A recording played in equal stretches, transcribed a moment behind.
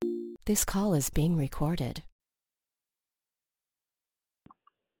This call is being recorded.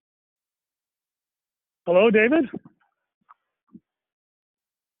 Hello, David?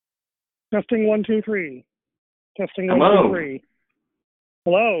 Testing 1, 2, 3. Testing 1, Hello. 2, 3.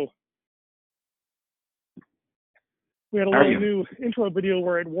 Hello. We had a How are little you? new intro video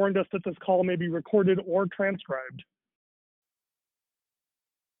where it warned us that this call may be recorded or transcribed.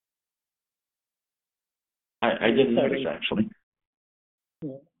 I didn't notice, actually.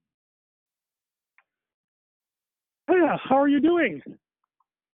 Yeah, how are you doing?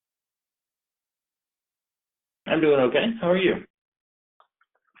 I'm doing okay. How are you?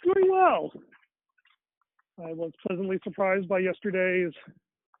 Doing well. I was pleasantly surprised by yesterday's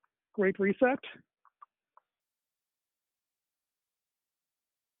Great Reset.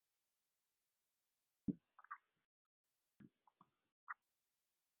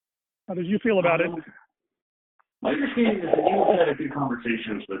 How did you feel about it? My understanding is that you had a few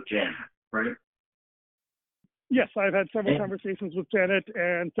conversations with Janet, right? Yes, I've had several conversations with Janet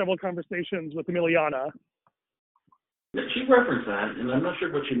and several conversations with Emiliana. Yeah, she referenced that, and I'm not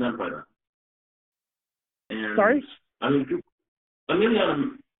sure what she meant by that. And, Sorry? I mean,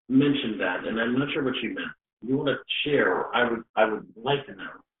 Emiliana mentioned that, and I'm not sure what she meant. If you want to share, I would like to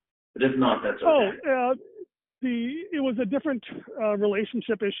know. But if not, that's okay. It was a different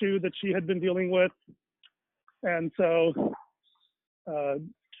relationship issue that she had been dealing with. And so,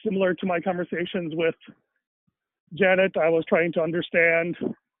 similar to my conversations with Janet, I was trying to understand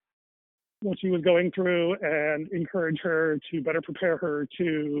what she was going through and encourage her to better prepare her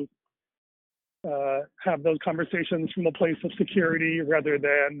to have those conversations from a place of security rather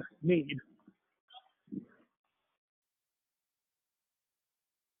than need.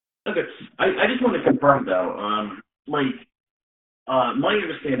 Okay. I just want to confirm, though, my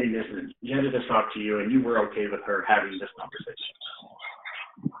understanding is that Janet has talked to you, and you were okay with her having this conversation.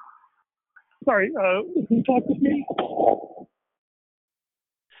 Sorry, who talked with me?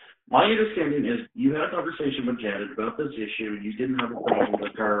 My understanding is you had a conversation with Janet about this issue. You didn't have a problem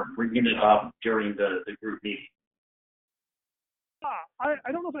with her bringing it up during the group meeting.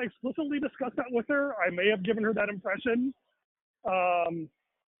 I don't know if I explicitly discussed that with her. I may have given her that impression. The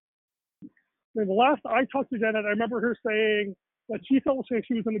last I talked to Janet, I remember her saying that she felt like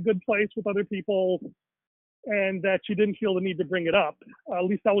she was in a good place with other people and that she didn't feel the need to bring it up. At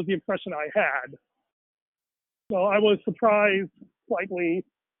least that was the impression I had. So I was surprised slightly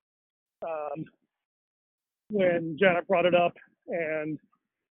when Janet brought it up and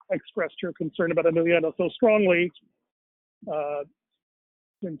expressed her concern about Emiliana so strongly,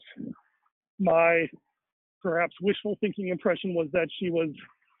 since my perhaps wishful thinking impression was that she was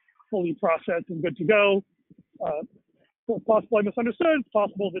fully processed and good to go. So it's possible I misunderstood. It's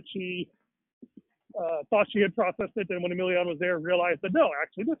possible that she thought she had processed it, and when Emiliana was there, realized that no,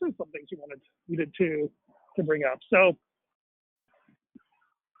 actually, this is something she needed to bring up. So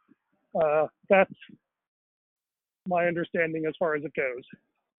that's my understanding as far as it goes.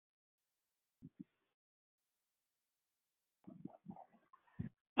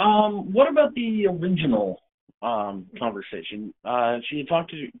 What about the original conversation? She had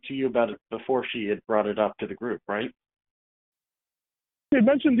talked to you about it before she had brought it up to the group, right? She had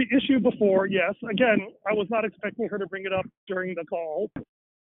mentioned the issue before, yes. Again, I was not expecting her to bring it up during the call.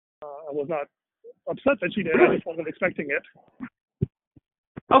 I was not upset that she did. I just wasn't expecting it.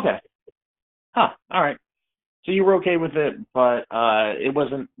 Okay. Huh. All right. So you were okay with it, but it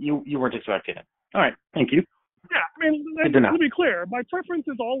wasn't. You weren't expecting it. All right. Thank you. Yeah, I mean, to be clear, my preference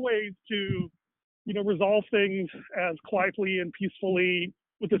is always to, resolve things as quietly and peacefully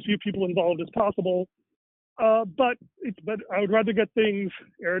with as few people involved as possible. But I would rather get things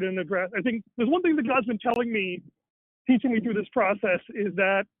aired and addressed. I think there's one thing that God's been teaching me through this process is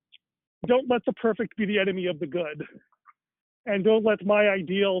that don't let the perfect be the enemy of the good. And don't let my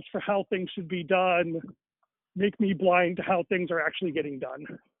ideals for how things should be done make me blind to how things are actually getting done.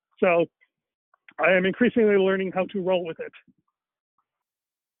 So I am increasingly learning how to roll with it.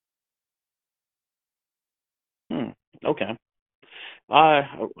 Okay.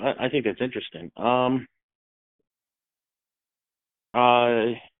 I think that's interesting.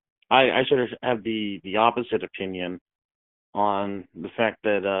 I sort of have the opposite opinion on the fact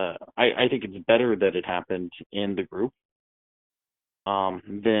that I think it's better that it happened in the group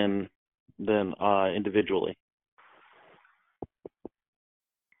than individually.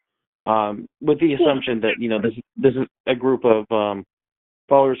 With the assumption that this is a group of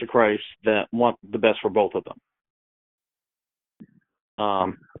followers of Christ that want the best for both of them.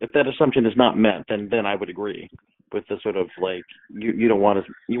 If that assumption is not met, then I would agree with the sort of like you want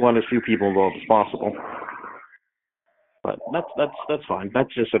as few people involved as possible. But that's fine.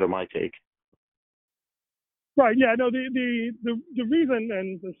 That's just sort of my take. Right. Yeah. No. The reason,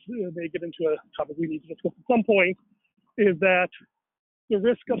 and this may get into a topic we need to discuss at some point, is that the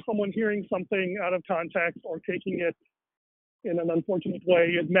risk of someone hearing something out of context or taking it in an unfortunate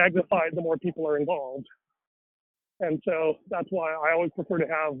way is magnified the more people are involved. And so that's why I always prefer to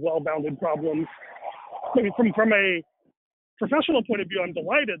have well-bounded problems. I mean, from a professional point of view, I'm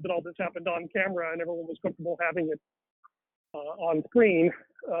delighted that all this happened on camera and everyone was comfortable having it on screen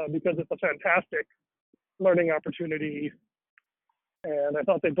because it's a fantastic learning opportunity. And I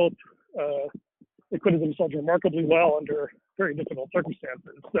thought they both acquitted themselves remarkably well under very difficult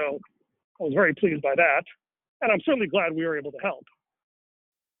circumstances. So I was very pleased by that. And I'm certainly glad we were able to help.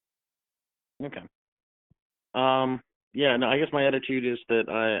 Okay. Yeah, no, I guess my attitude is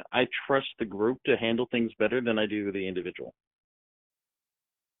that I trust the group to handle things better than I do the individual.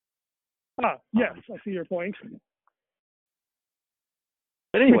 Yes, I see your point.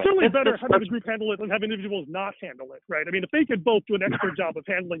 But anyway, it's certainly better having the group handle it than have individuals not handle it, right? I mean, if they could both do an expert job of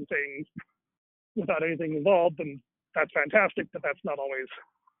handling things without anything involved, then that's fantastic, but that's not always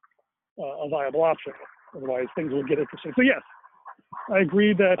a viable option. Otherwise, things will get interesting. So yes, I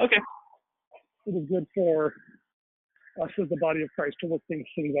agree that it is good for us as the body of Christ to work things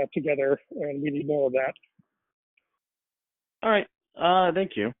out together, and we need more of that. All right.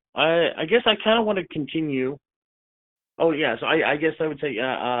 Thank you. I guess I kind of want to continue. Oh yeah, so I guess I would say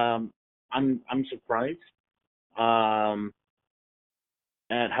I'm surprised at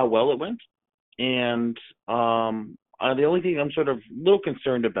how well it went, and the only thing I'm sort of a little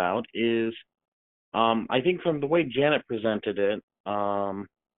concerned about is I think from the way Janet presented it,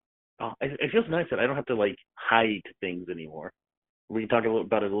 it feels nice that I don't have to like hide things anymore. We can talk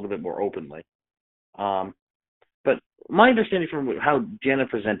about it a little bit more openly. But my understanding from how Janet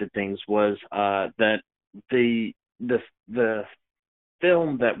presented things was that the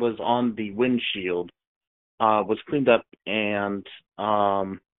film that was on the windshield was cleaned up, and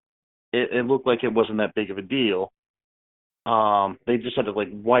it looked like it wasn't that big of a deal. They just had to like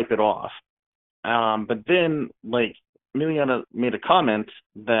wipe it off. But then like Miliana made a comment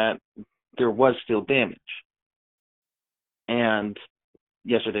that there was still damage. And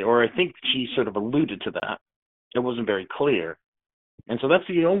yesterday, or I think she sort of alluded to that. It wasn't very clear. And so that's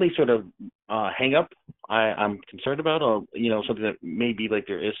the only sort of hang up I'm concerned about, or something that maybe like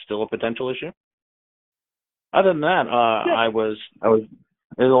there is still a potential issue. Other than that,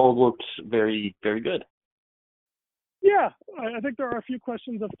 it all looked very, very good. Yeah, I think there are a few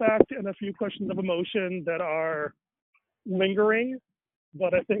questions of fact and a few questions of emotion that are lingering,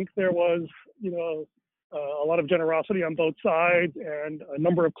 but I think there was, a lot of generosity on both sides and a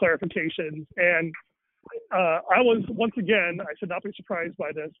number of clarifications. And I was, once again, I should not be surprised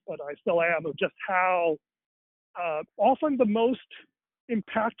by this, but I still am, of just how often the most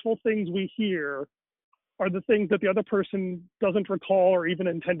impactful things we hear are the things that the other person doesn't recall or even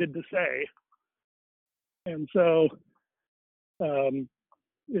intended to say. And so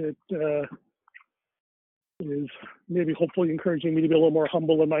it is maybe hopefully encouraging me to be a little more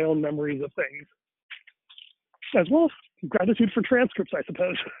humble in my own memories of things. As well as gratitude for transcripts, I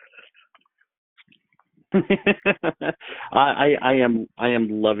suppose. I am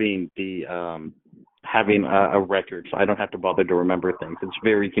loving the having a record, so I don't have to bother to remember things. It's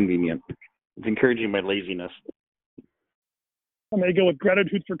very convenient. It's encouraging my laziness. I may go with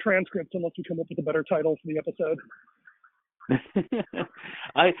gratitude for transcripts unless we come up with a better title for the episode.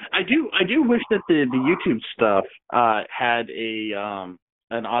 I do wish that the YouTube stuff had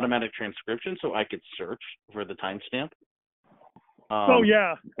an automatic transcription so I could search for the timestamp. I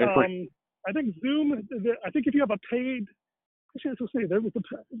think Zoom. I think if you have a paid,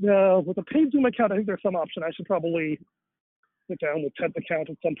 with a paid Zoom account, I think there's some option. I should probably sit down with Ted's account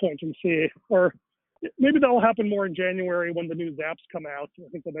at some point and see, or maybe that'll happen more in January when the new Zaps come out. I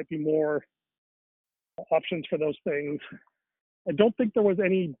think there might be more options for those things. I don't think there was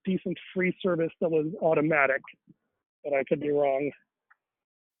any decent free service that was automatic, but I could be wrong.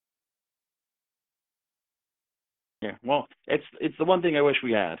 Yeah, well, it's the one thing I wish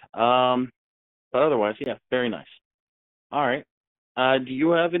we had. But otherwise, yeah, very nice. All right. Do you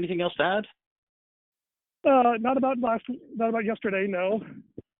have anything else to add? Not about yesterday, no.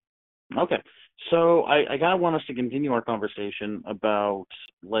 Okay. So I kind of want us to continue our conversation about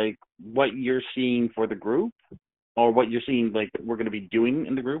like what you're seeing for the group, or what you're seeing like we're going to be doing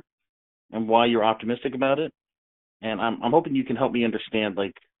in the group, and why you're optimistic about it. And I'm hoping you can help me understand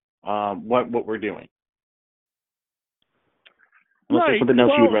like what we're doing. Unless there's something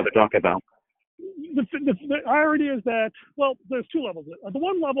else you would rather talk about. The irony is that, well, there's two levels. At the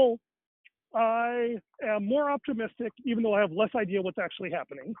one level, I am more optimistic, even though I have less idea what's actually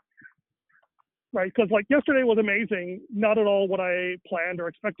happening. Right? Because like yesterday was amazing, not at all what I planned or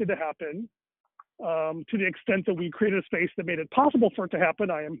expected to happen. To the extent that we created a space that made it possible for it to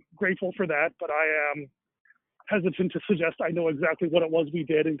happen, I am grateful for that, but I am hesitant to suggest I know exactly what it was we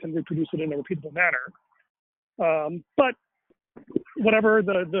did and can reproduce it in a repeatable manner. But whatever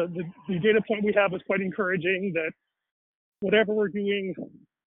the data point we have is quite encouraging that whatever we're doing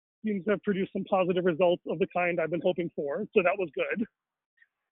seems to have produced some positive results of the kind I've been hoping for. So that was good.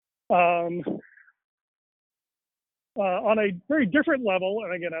 On a very different level,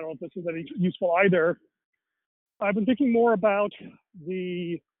 and again, I don't know if this is any useful either, I've been thinking more about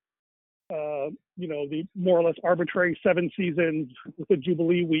the the more or less arbitrary 7 seasons with the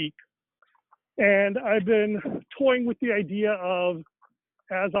Jubilee week. And I've been toying with the idea of,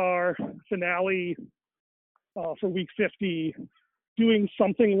 as our finale for week 50, doing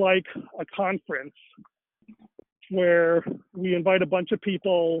something like a conference where we invite a bunch of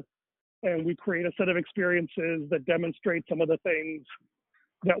people and we create a set of experiences that demonstrate some of the things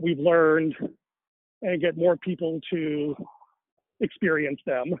that we've learned and get more people to experience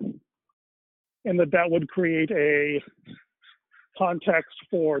them. And that would create a context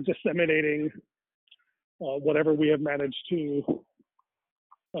for disseminating whatever we have managed to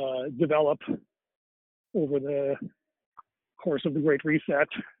develop over the course of the Great Reset.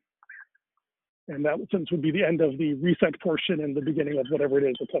 And that since would be the end of the reset portion and the beginning of whatever it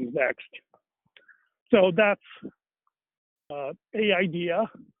is that comes next. So that's a idea.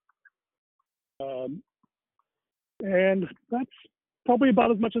 And that's probably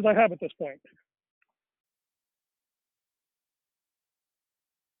about as much as I have at this point.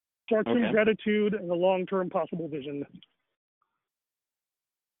 Short-term gratitude and a long-term possible vision.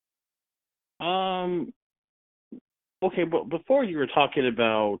 Okay, but before you were talking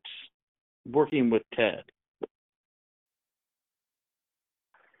about working with Ted.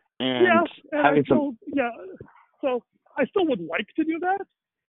 And having some... So I still would like to do that.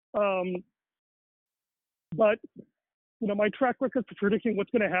 But, my track record for predicting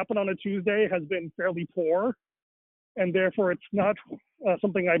what's going to happen on a Tuesday has been fairly poor. And therefore, it's not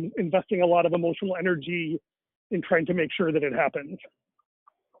something I'm investing a lot of emotional energy in trying to make sure that it happens.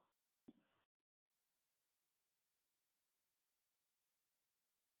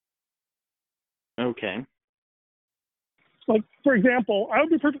 Okay. Like, for example, I would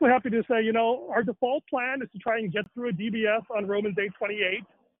be perfectly happy to say, our default plan is to try and get through a DBS on Romans 8:28.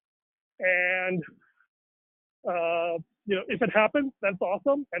 And, if it happens, that's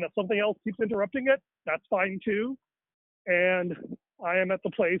awesome. And if something else keeps interrupting it, that's fine too. And I am at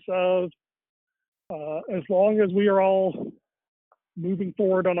the place of, as long as we are all moving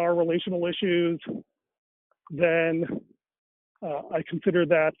forward on our relational issues, then I consider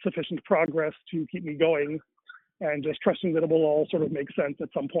that sufficient progress to keep me going and just trusting that it will all sort of make sense at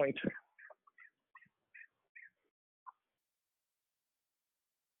some point.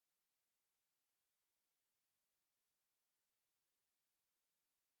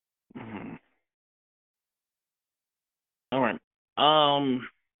 All right.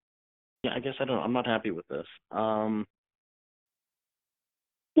 Yeah, I guess I'm not happy with this. So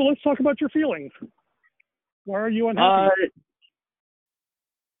let's talk about your feelings. Why are you unhappy?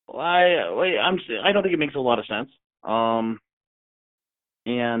 I don't think it makes a lot of sense.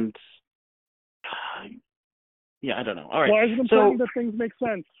 And yeah, I don't know. All right. Why is it important that things make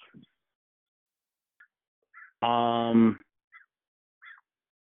sense?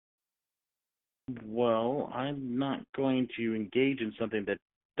 Well, I'm not going to engage in something that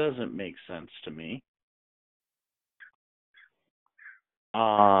doesn't make sense to me.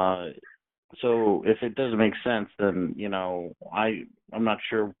 So if it doesn't make sense, then, I'm not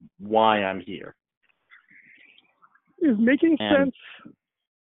sure why I'm here. Is making sense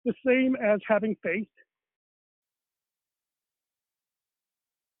the same as having faith?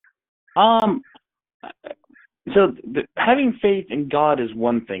 So having faith in God is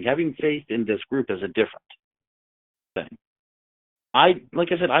one thing. Having faith in this group is a different thing.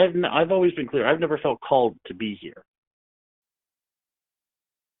 Like I said, I've always been clear. I've never felt called to be here.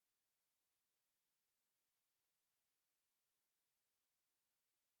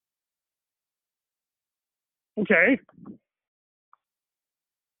 Okay.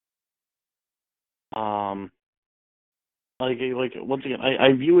 Like once again,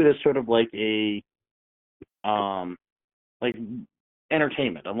 I view it as sort of like a like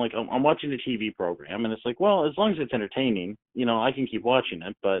entertainment. I'm watching a TV program, and it's like, well, as long as it's entertaining, I can keep watching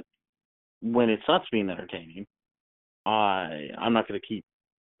it. But when it stops being entertaining, I'm not going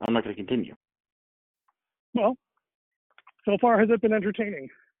to continue. Well, so far has it been entertaining?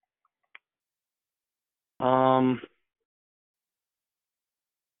 Um,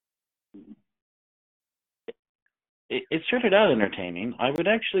 it started out entertaining.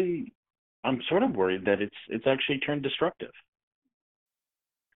 I'm sort of worried that it's actually turned destructive.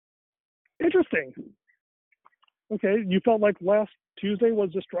 Interesting. Okay, you felt like last Tuesday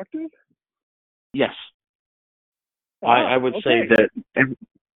was destructive? Yes, I would say Okay. that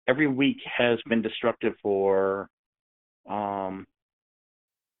every week has been destructive um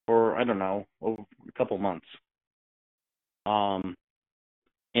for I don't know, over a couple months. Um,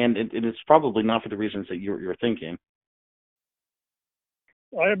 and it's probably not for the reasons that you're thinking.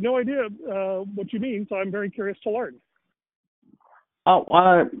 I have no idea what you mean, so I'm very curious to learn. Oh,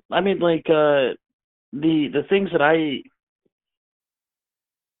 I mean, like the things that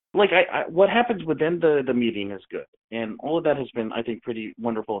what happens within the meeting is good, and all of that has been, I think, pretty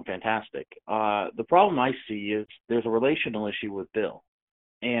wonderful and fantastic. The problem I see is there's a relational issue with Bill,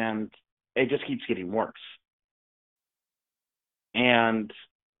 and it just keeps getting worse. And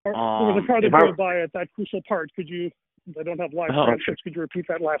There was a car that if I drove by at that crucial part. Could you? I don't have live oh, transcripts. Could you repeat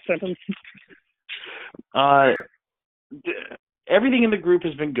that last sentence? uh, everything in the group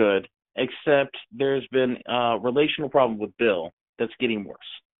has been good, except there's been a relational problem with Bill that's getting worse.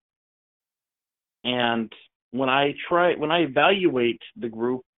 And when I evaluate the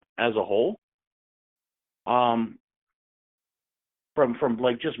group as a whole, from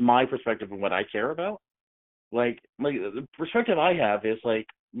like just my perspective and what I care about, like the perspective I have is like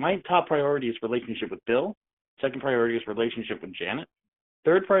my top priority is relationship with Bill. Second priority is relationship with Janet.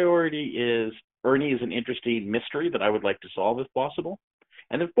 Third priority is Ernie is an interesting mystery that I would like to solve if possible.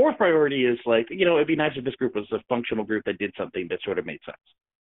 And the fourth priority is like, it'd be nice if this group was a functional group that did something that sort of made sense.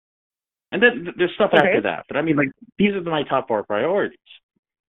 And then there's stuff after that. But I mean, like, these are my top four priorities.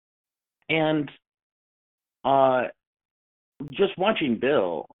 And just watching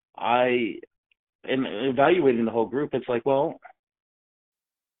Bill, and evaluating the whole group, it's like, well,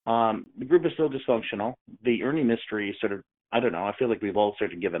 the group is still dysfunctional. The Ernie mystery sort of, I don't know, I feel like we've all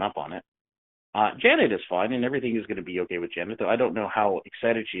sort of given up on it. Janet is fine, and everything is going to be okay with Janet, though I don't know how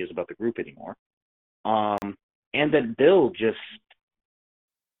excited she is about the group anymore. And that Bill just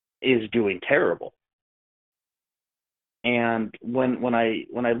is doing terrible. And when I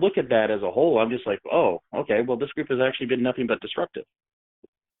look at that as a whole, I'm just like, oh, okay, well, this group has actually been nothing but destructive.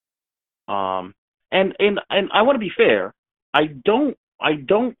 And I want to be fair. I don't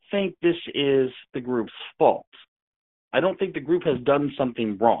think this is the group's fault. I don't think the group has done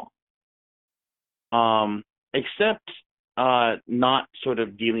something wrong. Except not sort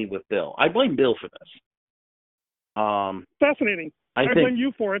of dealing with Bill. I blame Bill for this. Fascinating. I think, blame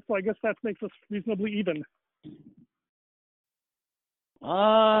you for it, so I guess that makes us reasonably even.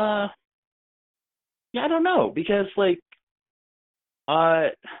 Yeah, I don't know, because like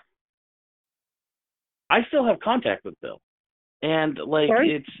I still have contact with Bill, and like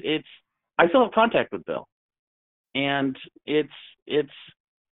Sorry? it's I still have contact with Bill, and it's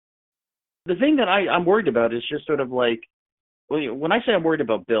the thing that I'm worried about is just sort of like, when I say I'm worried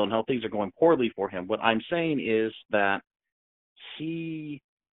about Bill and how things are going poorly for him, what I'm saying is that he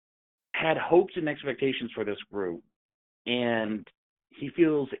had hopes and expectations for this group, and he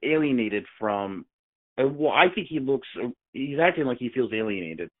feels alienated from. Well, I think he's acting like he feels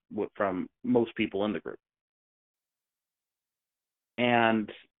alienated from most people in the group,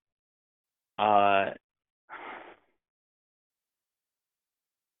 and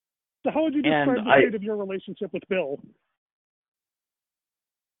So how would you describe the state of your relationship with Bill?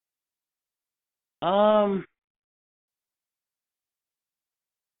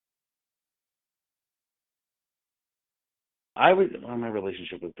 My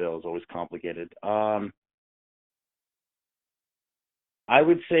relationship with Bill is always complicated. I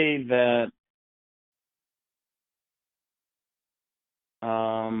would say that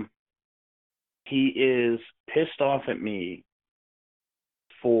he is pissed off at me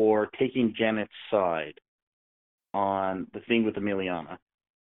for taking Janet's side on the thing with Emiliana.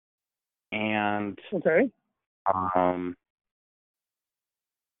 And okay.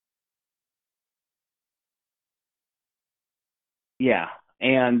 Yeah,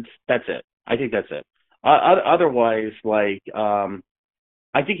 and that's it. I think that's it. Otherwise, like,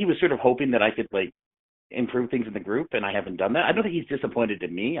 I think he was sort of hoping that I could like improve things in the group, and I haven't done that. I don't think he's disappointed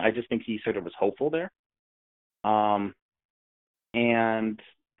in me. I just think he sort of was hopeful there. And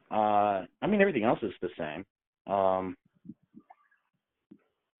I mean, everything else is the same.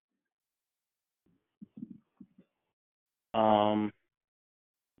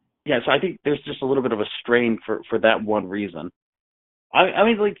 Yeah, so I think there's just a little bit of a strain for that one reason. I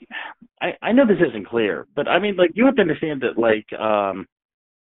mean, like, I know this isn't clear, but I mean, like, you have to understand that, like,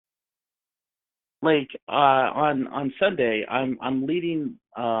 like on Sunday, I'm leading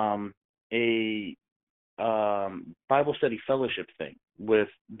a Bible study fellowship thing with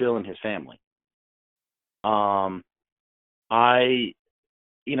Bill and his family. Um, I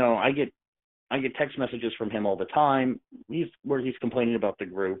I get text messages from him all the time. He's complaining about the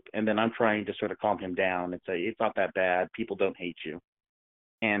group, and then I'm trying to sort of calm him down and say it's not that bad. People don't hate you,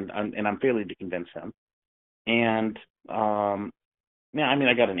 and I'm failing to convince him. And yeah, I mean,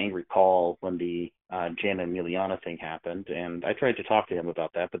 I got an angry call when the Jana and Miliana thing happened, and I tried to talk to him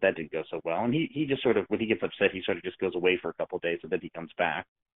about that, but that didn't go so well. And he just sort of, when he gets upset, he sort of just goes away for a couple of days, and then he comes back.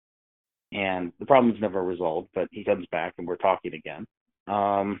 And the problem is never resolved, but he comes back, and we're talking again.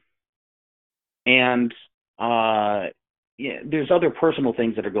 And yeah, there's other personal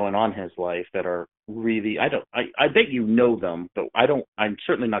things that are going on in his life that are really, I bet you know them, but I'm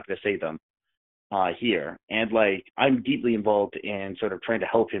certainly not going to say them here. And like, I'm deeply involved in sort of trying to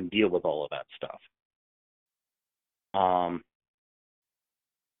help him deal with all of that stuff.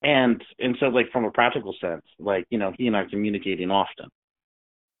 And so like from a practical sense, like, he and I are communicating often.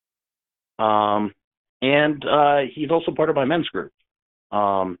 And he's also part of my men's group.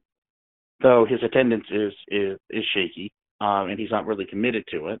 Though his attendance is shaky, and he's not really committed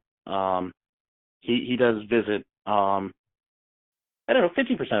to it. He does visit, I don't know,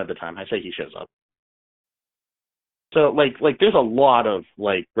 50% of the time I say he shows up. So like there's a lot of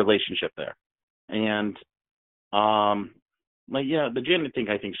like relationship there. And like, yeah, the Janet thing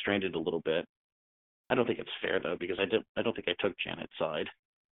I think strained it a little bit. I don't think it's fair though, because I don't think I took Janet's side.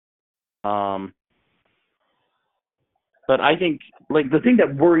 But I think, like, the thing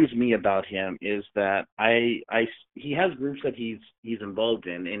that worries me about him is that he has groups that he's involved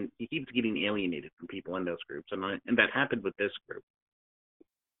in, and he keeps getting alienated from people in those groups, and that happened with this group,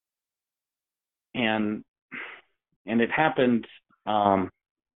 and it happened,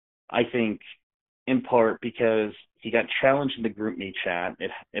 I think, in part because he got challenged in the GroupMe chat.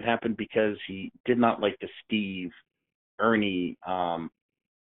 It happened because he did not like the Steve Ernie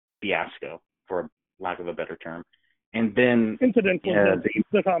fiasco, for lack of a better term. And then incident was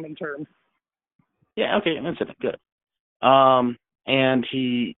the common term. Yeah, okay, incident, good. And then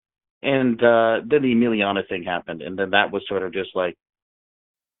the Emiliana thing happened, and then that was sort of just like,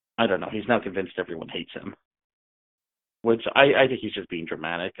 I don't know, he's now convinced everyone hates him. Which I think he's just being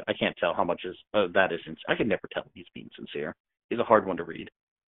dramatic. I can't tell how much that is. I can never tell if he's being sincere. He's a hard one to read.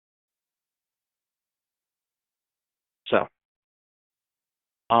 So,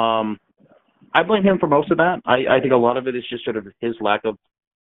 I blame him for most of that. I think a lot of it is just sort of his lack of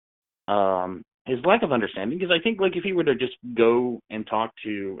understanding. Because I think, like, if he were to just go and talk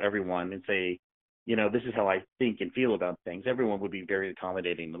to everyone and say, this is how I think and feel about things, everyone would be very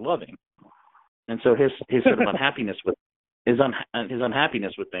accommodating and loving. And so his sort of unhappiness with his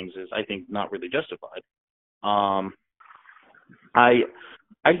unhappiness with things is, I think, not really justified. I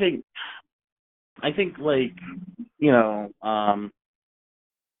think like,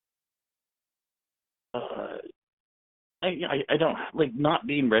 I don't, like, not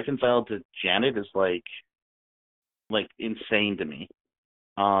being reconciled to Janet is like insane to me.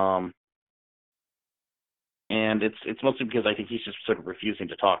 And it's mostly because I think he's just sort of refusing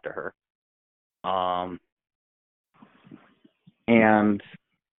to talk to her. And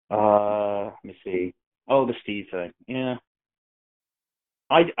let me see. Oh, the Steve thing. Yeah.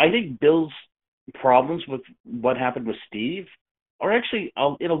 I think Bill's problems with what happened with Steve are actually,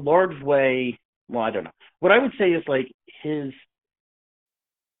 in a large way, well, I don't know. What I would say is, like, I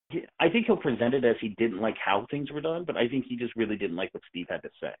think he'll present it as he didn't like how things were done, but I think he just really didn't like what Steve had to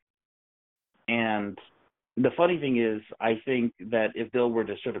say. And the funny thing is, I think that if Bill were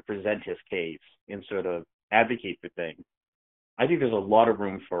to sort of present his case and sort of advocate for things, I think there's a lot of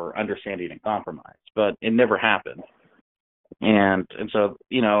room for understanding and compromise, but it never happened. And so,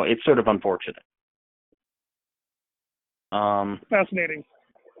 it's sort of unfortunate. Fascinating.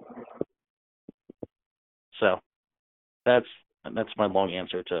 So that's my long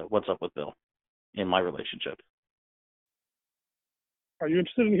answer to what's up with Bill in my relationship. Are you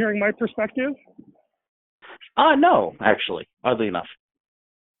interested in hearing my perspective? No, actually, oddly enough.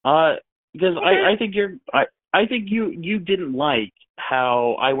 Because okay. I think you didn't like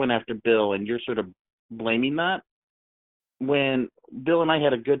how I went after Bill, and you're sort of blaming that, when Bill and I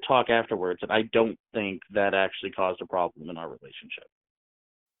had a good talk afterwards, and I don't think that actually caused a problem in our relationship.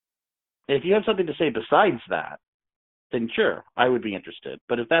 If you have something to say besides that, then sure, I would be interested.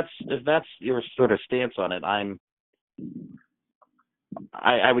 But if that's your sort of stance on it, I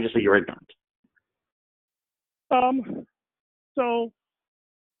would just say you're ignorant. So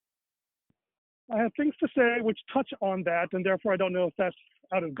I have things to say which touch on that, and therefore I don't know if that's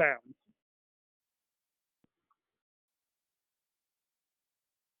out of bounds.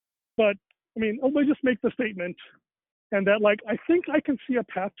 but I mean, let me just make the statement, and that like I think I can see a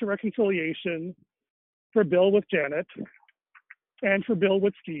path to reconciliation for Bill with Janet, and for Bill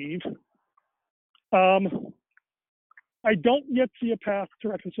with Steve. I don't yet see a path to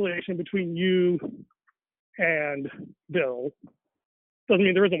reconciliation between you and Bill. Doesn't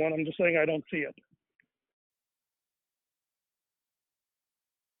mean there isn't one. I'm just saying I don't see it.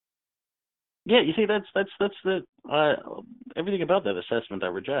 Yeah, you see, that's the everything about that assessment I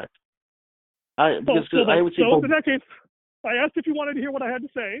reject. I would say. So in that case, I asked if you wanted to hear what I had to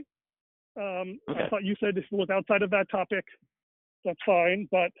say. Okay. I thought you said if it was outside of that topic, that's fine.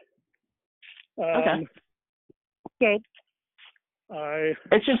 But Okay. So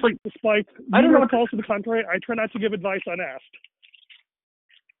it's just like, despite I don't know numerous calls to the contrary, I try not to give advice unasked.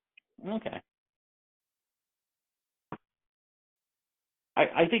 Okay.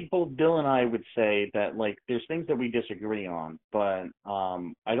 I think both Bill and I would say that like there's things that we disagree on, but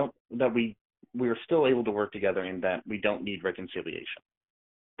I don't that we're still able to work together in that we don't need reconciliation.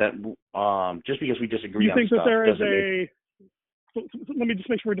 That just because we disagree You on think stuff that there is doesn't so let me just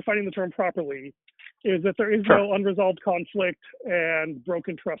make sure we're defining the term properly, is that there is Sure. no unresolved conflict and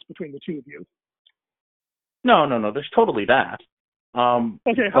broken trust between the two of you. No, there's totally that.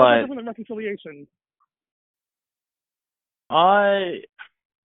 Okay, how about different than reconciliation?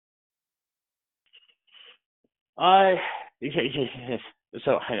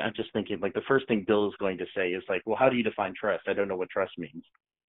 So I'm just thinking, like, the first thing Bill is going to say is like, well, how do you define trust? I don't know what trust means.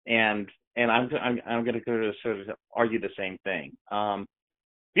 And I'm going to go to sort of argue the same thing. If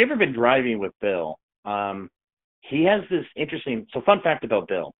you ever been driving with Bill, he has this interesting. So fun fact about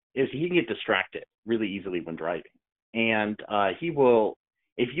Bill is he can get distracted really easily when driving, and he will,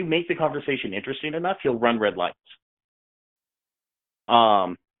 if you make the conversation interesting enough, he'll run red lights.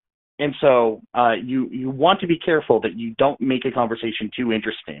 And so you want to be careful that you don't make a conversation too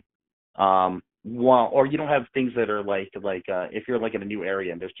interesting. Or you don't have things that are like if you're like in a new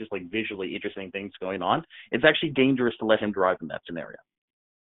area and there's just like visually interesting things going on, it's actually dangerous to let him drive in that scenario.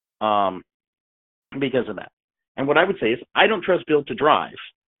 Because of that. And what I would say is I don't trust Bill to drive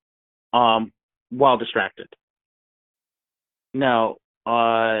while distracted. Now,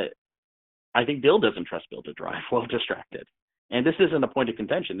 I think Bill doesn't trust Bill to drive while distracted. And this isn't a point of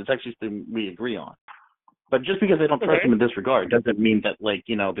contention. It's actually something we agree on. But just because I don't trust him in this regard doesn't mean that, like,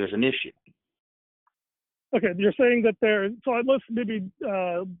 there's an issue. Okay, you're saying that so let's maybe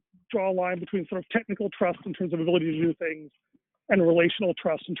draw a line between sort of technical trust in terms of ability to do things and relational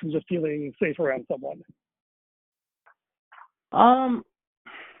trust in terms of feeling safe around someone.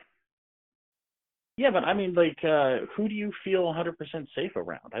 Yeah, but I mean, like, who do you feel 100% safe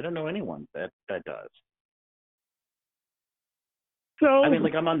around? I don't know anyone that does. So I mean,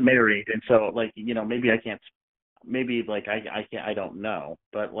 like, I'm unmarried, and so, like, maybe I can't. Maybe, like, I can't. I don't know,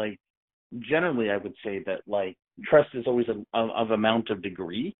 but like, generally, I would say that like trust is always of amount of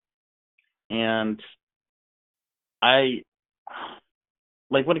degree, and I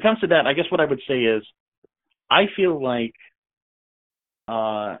like when it comes to that. I guess what I would say is, I feel like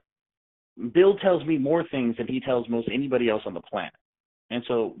Bill tells me more things than he tells most anybody else on the planet, and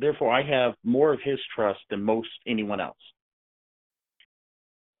so therefore I have more of his trust than most anyone else.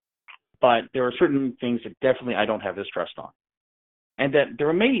 But there are certain things that definitely I don't have his trust on. And that there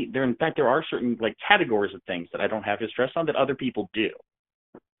are certain like categories of things that I don't have his trust on that other people do.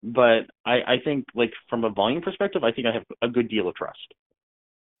 But I think like from a volume perspective, I think I have a good deal of trust.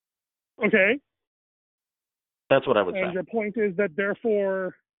 Okay. That's what I would say. And your point is that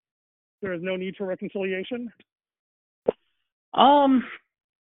therefore there is no need for reconciliation?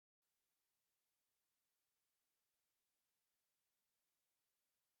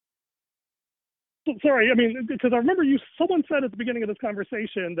 Sorry, I mean, because I remember someone said at the beginning of this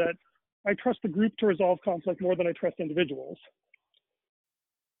conversation that I trust the group to resolve conflict more than I trust individuals.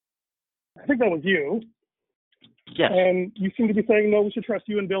 I think that was you. Yes. And you seem to be saying, no, we should trust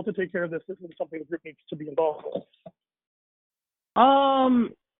you and Bill to take care of this. This is something the group needs to be involved with.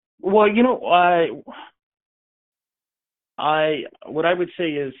 Well, what I would say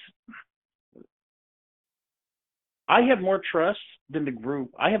is I have more trust than the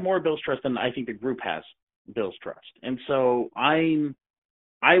group. I have more Bill's trust than I think the group has Bill's trust. And so I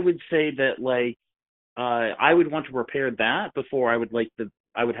would say that like I would want to repair that before I would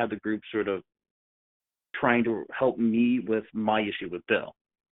have the group sort of trying to help me with my issue with Bill.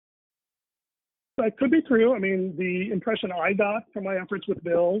 That could be true. I mean, the impression I got from my efforts with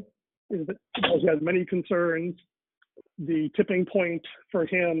Bill is that he has many concerns. The tipping point for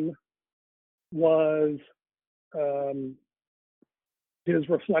him was his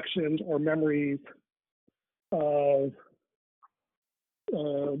reflections or memories of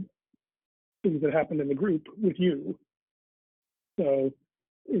things that happened in the group with you. So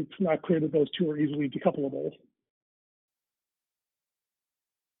it's not clear that those two are easily decoupleable.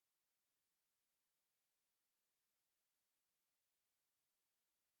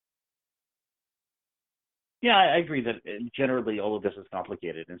 Yeah, I agree that generally all of this is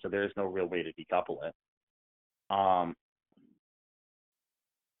complicated, and so there is no real way to decouple it.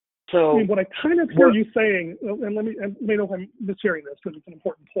 So I mean, what I kind of hear you saying, and let me know if I'm mishearing this because it's an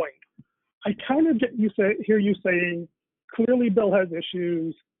important point. I kind of hear you saying, clearly Bill has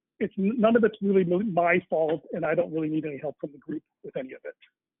issues. It's none of it's really my fault, and I don't really need any help from the group with any of it.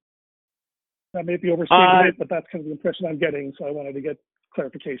 That may be overstating it, but that's kind of the impression I'm getting. So I wanted to get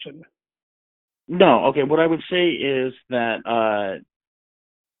clarification. No, okay. What I would say is that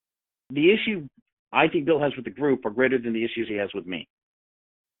the issue I think Bill has with the group are greater than the issues he has with me.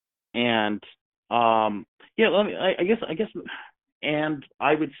 And yeah, I guess, and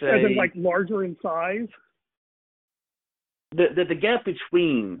I would say, as in like larger in size. The gap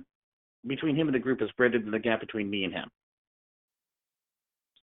between him and the group is greater than the gap between me and him.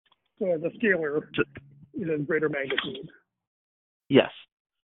 So the scalar is in greater magnitude. Yes.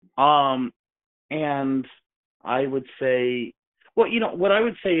 And I would say, well, what I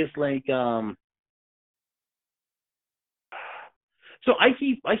would say is like, so I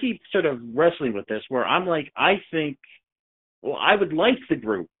keep sort of wrestling with this where I'm like, I think, well, I would like the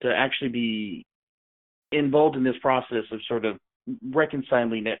group to actually be involved in this process of sort of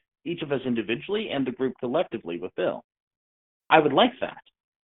reconciling it, each of us individually and the group collectively with Bill. I would like that.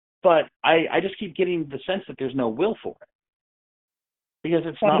 But I just keep getting the sense that there's no will for it. Because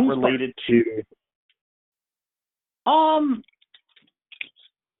it's not related to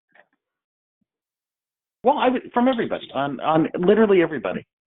well, from everybody, on literally everybody.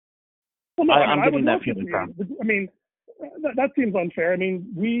 Well, no, I'm getting that feeling from. I mean, that seems unfair. I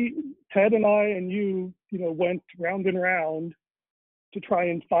mean, Ted and I and you went round and round to try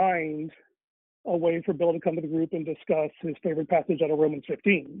and find a way for Bill to come to the group and discuss his favorite passage out of Romans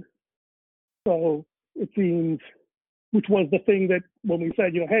 15. So it seems, which was the thing that when we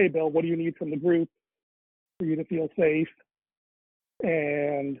said, hey, Bill, what do you need from the group for you to feel safe?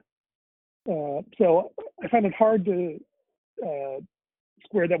 And so I find it hard to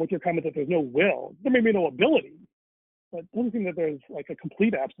square that with your comment that there's no will. There may be no ability, but it doesn't seem that there's like a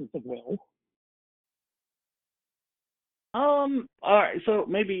complete absence of will. All right, so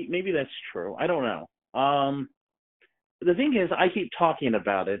maybe that's true. I don't know. The thing is, I keep talking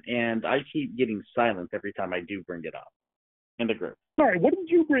about it, and I keep getting silence every time I do bring it up in the group. Sorry, what did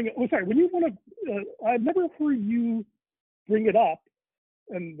you bring? Oh, sorry, when you want to, I've never heard you bring it up,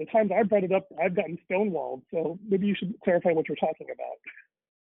 and the times I've brought it up, I've gotten stonewalled. So maybe you should clarify what you're talking about.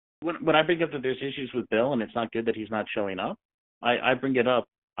 When I bring up that there's issues with Bill, and it's not good that he's not showing up, I bring it up.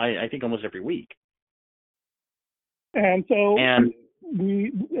 I think almost every week. And so and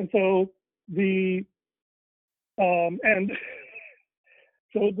the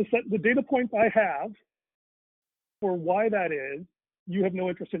data points I have for why that is, you have no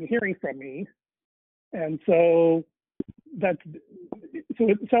interest in hearing from me, and so it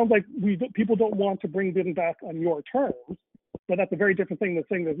sounds like people don't want to bring them back on your terms, but that's a very different thing than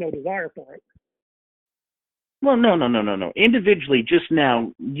saying there's no desire for it. Well, no. Individually, just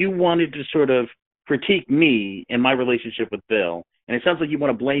now, you wanted to sort of critique me and my relationship with Bill, and it sounds like you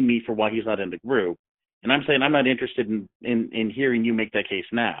want to blame me for why he's not in the group. And I'm saying I'm not interested in hearing you make that case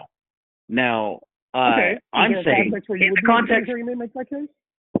now. Now, okay. I'm saying in the context. Hearing me make that case?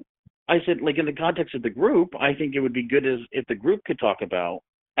 I said, like, in the context of the group, I think it would be good if the group could talk about,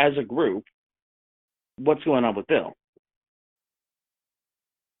 as a group, what's going on with Bill.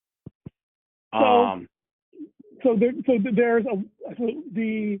 So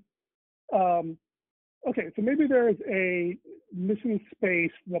maybe there's a missing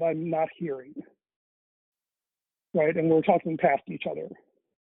space that I'm not hearing, right? And we're talking past each other.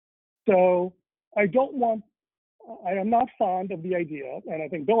 So I am not fond of the idea, and I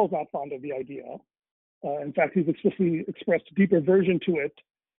think Bill is not fond of the idea. In fact, he's explicitly expressed a deep aversion to it,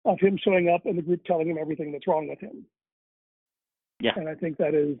 of him showing up and the group telling him everything that's wrong with him. Yeah. And I think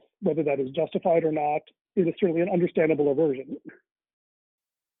that is, whether that is justified or not, it is certainly an understandable aversion.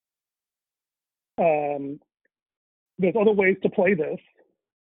 There's other ways to play this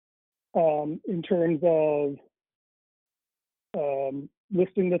in terms of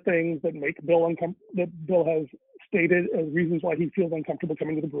listing the things that make Bill that Bill has stated as reasons why he feels uncomfortable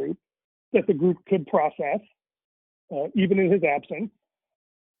coming to the group, that the group could process, even in his absence,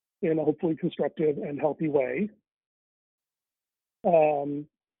 in a hopefully constructive and healthy way. And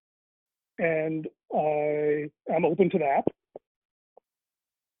I'm open to that.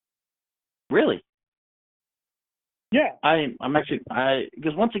 Really? Yeah. I'm actually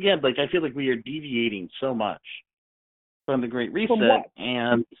because once again, like I feel like we are deviating so much from the Great Reset From what?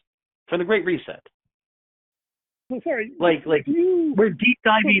 and from the Great Reset. So sorry. Like we're deep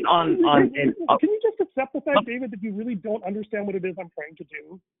diving on. Can you just accept the fact, David, that you really don't understand what it is I'm trying to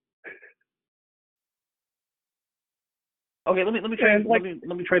do? Okay, let me try. Let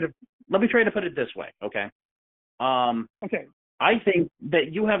me try to put it this way. Okay. Okay. I think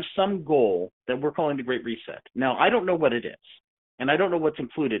that you have some goal that we're calling the Great Reset. Now, I don't know what it is, and I don't know what's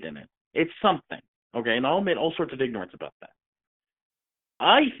included in it. It's something, okay? And I'll admit all sorts of ignorance about that.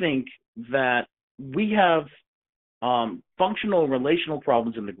 I think that we have functional and relational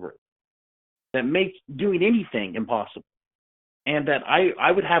problems in the group that make doing anything impossible, and that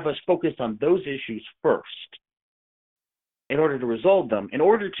I would have us focus on those issues first in order to resolve them, in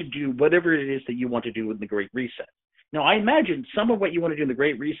order to do whatever it is that you want to do with the Great Reset. Now, I imagine some of what you want to do in the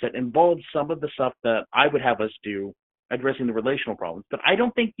Great Reset involves some of the stuff that I would have us do addressing the relational problems, but I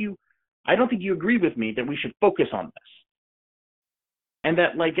don't think you agree with me that we should focus on this. And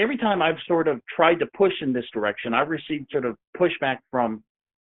that, like, every time I've sort of tried to push in this direction, I've received sort of pushback from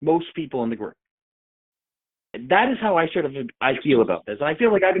most people in the group. That is how I feel about this. And I feel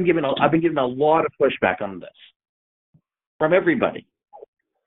like I've been given a lot of pushback on this from everybody.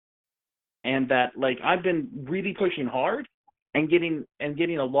 And that, like, I've been really pushing hard and getting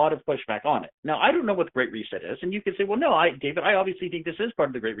a lot of pushback on it. Now, I don't know what the Great Reset is, and you can say, well, no, David, I obviously think this is part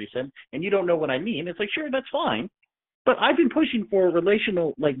of the Great Reset, and you don't know what I mean. It's like, sure, that's fine. But I've been pushing for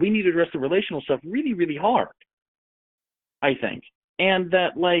relational, like, we need to address the relational stuff really, really hard, I think. And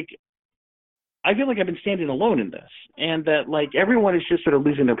that, like, I feel like I've been standing alone in this, and that, like, everyone is just sort of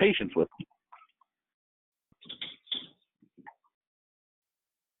losing their patience with me.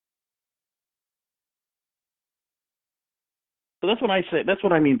 So that's what I say. That's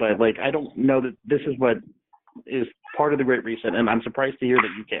what I mean by, like, I don't know that this is what is part of the Great Reset, and I'm surprised to hear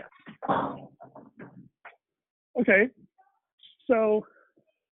that you care. Okay. So,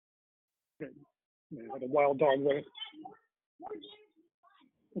 I had a wild dog with.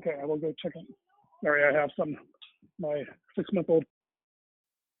 Okay, I will go check it. Sorry, I have my 6-month-old,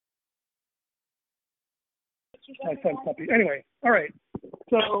 my son's puppy. Anyway, all right.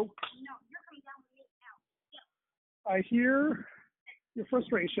 So, I hear your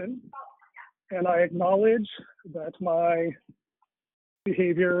frustration, and I acknowledge that my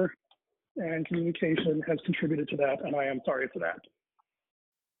behavior and communication has contributed to that, and I am sorry for that.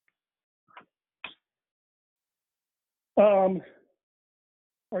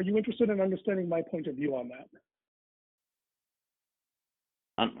 Are you interested in understanding my point of view on that?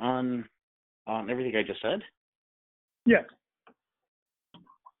 On everything I just said? Yes.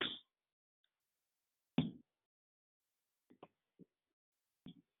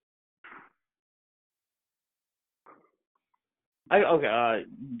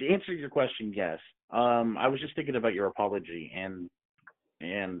 To answer your question, yes. I was just thinking about your apology, and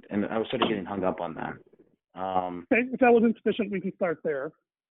I was sort of getting hung up on that. Okay, if that wasn't sufficient, we can start there.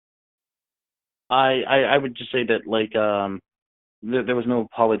 I would just say that, like, there was no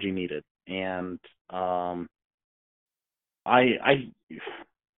apology needed, and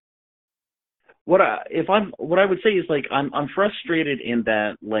what I would say is, like, I'm frustrated in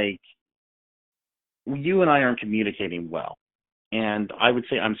that, like, you and I aren't communicating well. And I would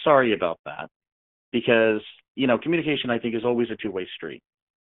say I'm sorry about that, because, you know, communication, I think, is always a two-way street.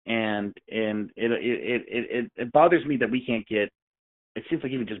 And it bothers me that we can't get, it seems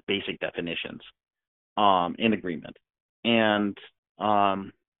like, even just basic definitions in agreement. And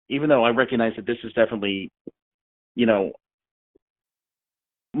even though I recognize that this is definitely, you know,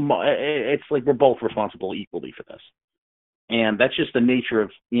 it's like we're both responsible equally for this. And that's just the nature of,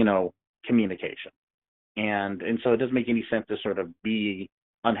 you know, communication. And so it doesn't make any sense to sort of be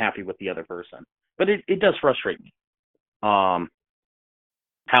unhappy with the other person. But it does frustrate me how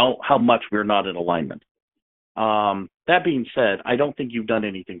much we're not in alignment. That being said, I don't think you've done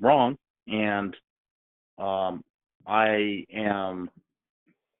anything wrong, and I am,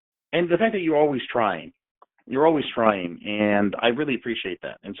 and the fact that you're always trying, and I really appreciate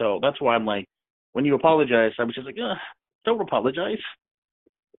that. And so that's why I'm like, when you apologize, I was just like, don't apologize.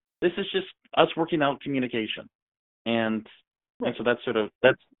 This is just us working out communication. And so that's sort of,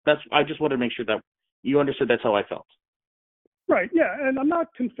 that's, I just wanted to make sure that you understood that's how I felt. Right, yeah, and I'm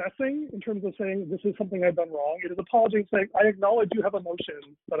not confessing in terms of saying this is something I've done wrong. It is apologizing, saying I acknowledge you have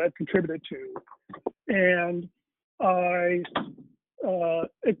emotions that I've contributed to, and I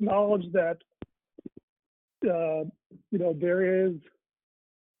acknowledge that you know, there is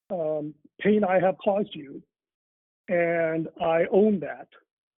pain I have caused you, and I own that.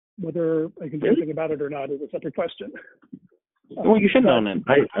 Whether I can do anything about it or not is a separate question. Well, you should own it.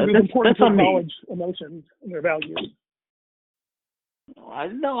 It's important that's to on me. acknowledge emotions and their values.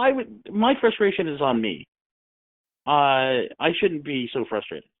 I would. My frustration is on me. I shouldn't be so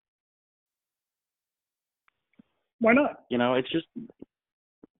frustrated. Why not? You know, it's just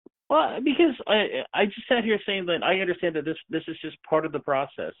because I just sat here saying that I understand that this is just part of the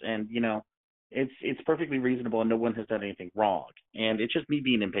process, and you know, it's perfectly reasonable, and no one has done anything wrong, and it's just me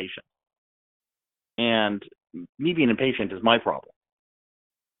being impatient, and me being impatient is my problem.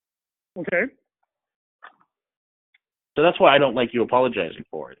 Okay. So that's why I don't like you apologizing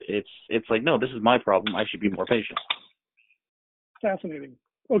for it. It's like, no, this is my problem. I should be more patient. Fascinating.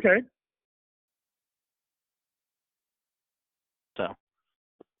 Okay. So,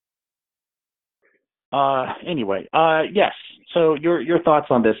 anyway, yes. So your thoughts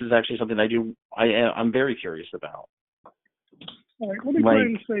on this is actually something I'm very curious about. All right. Let me try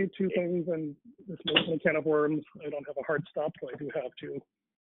and say two things, and this may open a can of worms. I don't have a hard stop, so I do have to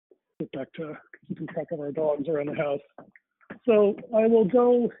get back to keeping track of our dogs around the house. So I will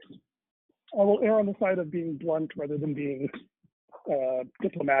err on the side of being blunt rather than being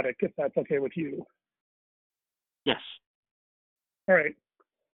diplomatic, if that's okay with you. Yes. All right.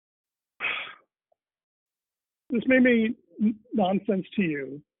 This may be nonsense to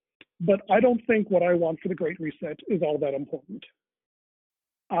you, but I don't think what I want for the Great Reset is all that important.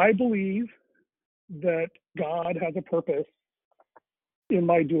 I believe that God has a purpose in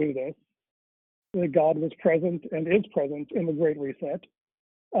my doing this, that God was present and is present in the Great Reset.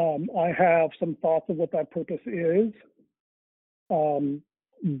 I have some thoughts of what that purpose is,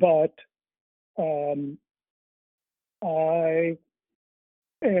 but I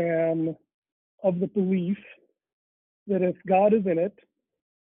am of the belief that if God is in it,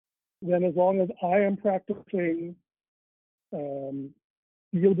 then as long as I am practicing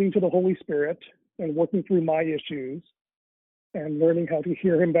yielding to the Holy Spirit and working through my issues and learning how to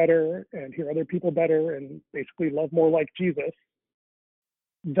hear him better and hear other people better and basically love more like Jesus,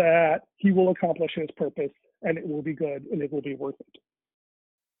 that he will accomplish his purpose and it will be good and it will be worth it.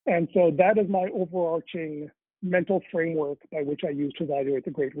 And so that is my overarching mental framework by which I use to evaluate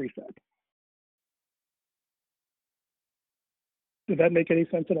the Great Reset. Did that make any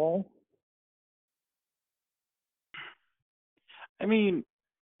sense at all? I mean,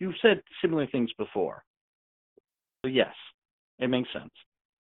 you've said similar things before. So yes, it makes sense.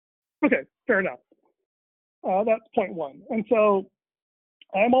 Okay, fair enough. That's point one. And so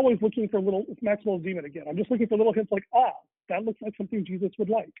I'm always looking for it's Maxwell's demon again. I'm just looking for little hints like, that looks like something Jesus would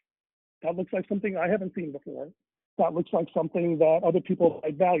like. That looks like something I haven't seen before. That looks like something that other people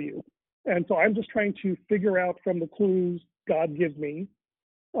might value. And so I'm just trying to figure out from the clues God gives me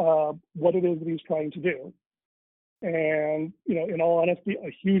what it is that he's trying to do. And, you know, in all honesty,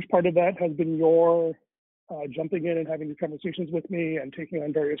 a huge part of that has been your jumping in and having these conversations with me and taking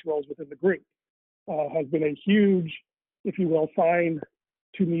on various roles within the group has been a huge, if you will, sign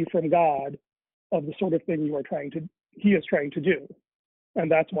to me from God of the sort of thing he is trying to do. And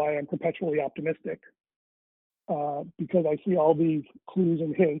that's why I'm perpetually optimistic, because I see all these clues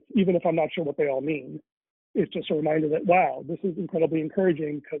and hints, even if I'm not sure what they all mean. It's just a reminder that, wow, this is incredibly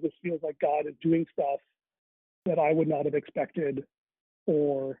encouraging because this feels like God is doing stuff that I would not have expected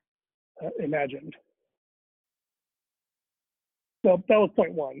or imagined. So that was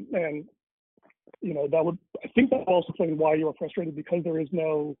point one. And, you know, I think that will also explain why you were frustrated, because there is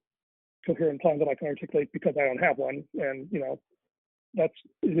no coherent plan that I can articulate because I don't have one. And, you know, it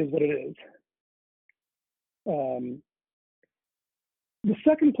is what it is. The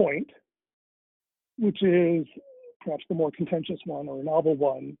second point, which is perhaps the more contentious one or novel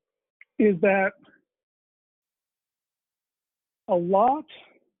one, is that a lot,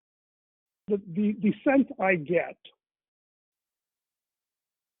 the sense I get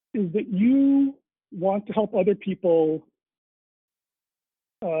is that you want to help other people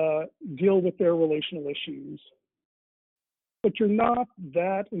deal with their relational issues, but you're not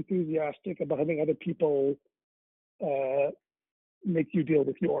that enthusiastic about having other people make you deal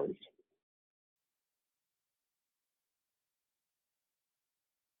with yours.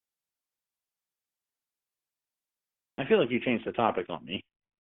 I feel like you changed the topic on me.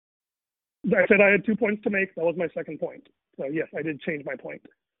 I said I had 2 points to make. That was my second point. So yes, I did change my point.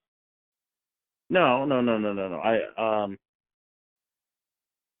 No. Man,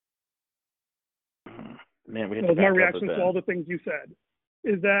 we have to my back up reaction a bit. to all the things you said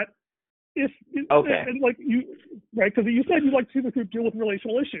is that okay, like you, right? Because you said you'd like to see the group deal with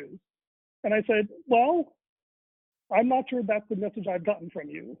relational issues, and I said, well, I'm not sure that's the message I've gotten from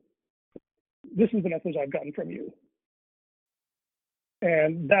you. This is the message I've gotten from you.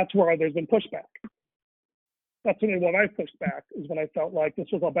 And that's where there's been pushback. That's certainly when I pushed back, is when I felt like this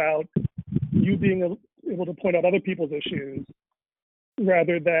was about you being able to point out other people's issues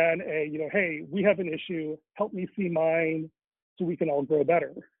rather than hey, we have an issue, help me see mine so we can all grow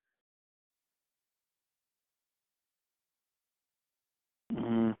better.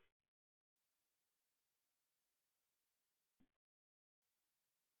 Mm.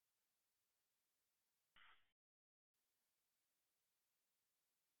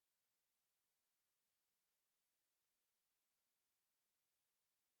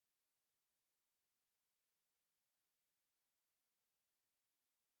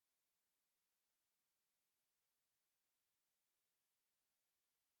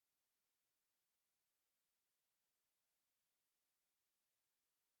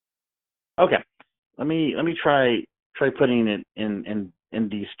 Okay, let me try putting it in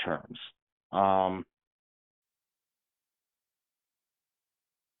these terms. I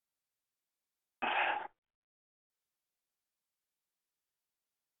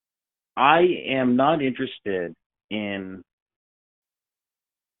am not interested in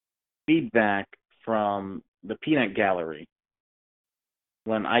feedback from the Peanut Gallery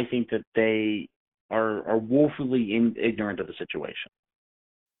when I think that they are woefully ignorant of the situation.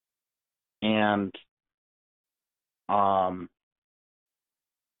 And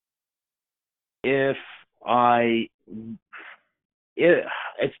it's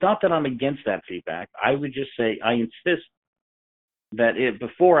not that I'm against that feedback. I would just say I insist that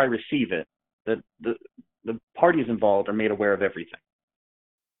before I receive it, that the parties involved are made aware of everything.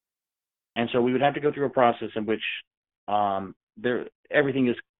 And so we would have to go through a process in which everything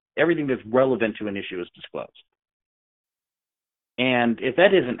that's relevant to an issue is disclosed. And if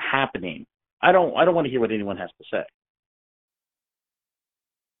that isn't happening, I don't want to hear what anyone has to say.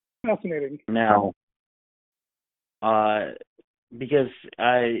 Fascinating. Now, because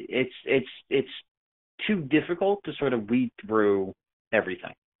it's too difficult to sort of weed through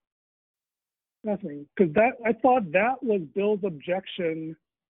everything. Fascinating, because I thought that was Bill's objection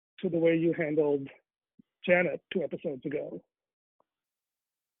to the way you handled Janet 2 episodes ago.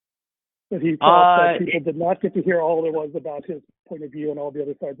 That he thought that people did not get to hear all there was about his point of view and all the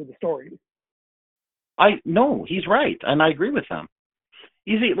other sides of the story. No, he's right, and I agree with him.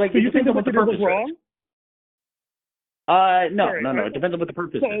 You see, like, so it you think depends on what the purpose was wrong? No. It depends on what the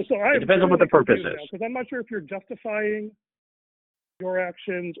purpose is. It depends on what the purpose is. Because I'm not sure if you're justifying your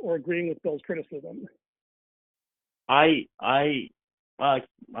actions or agreeing with Bill's criticism. I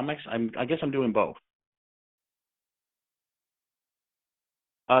guess I'm doing both.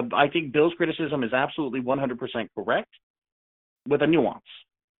 I think Bill's criticism is absolutely 100% correct, with a nuance.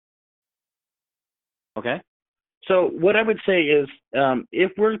 Okay? So what I would say is,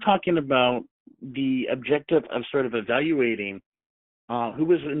 if we're talking about the objective of sort of evaluating who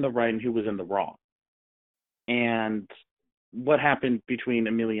was in the right and who was in the wrong, and what happened between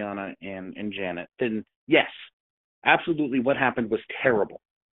Emiliana and Janet, then yes, absolutely what happened was terrible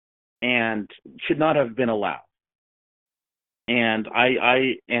and should not have been allowed. And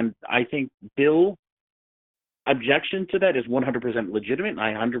I think Bill's objection to that is 100% legitimate, and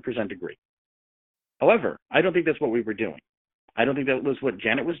I 100% agree. However, I don't think that's what we were doing. I don't think that was what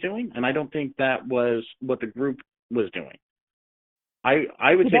Janet was doing, and I don't think that was what the group was doing. I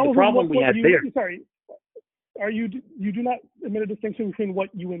would say the problem we had there. Sorry, you do not admit a distinction between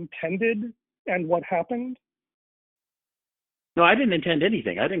what you intended and what happened? No, I didn't intend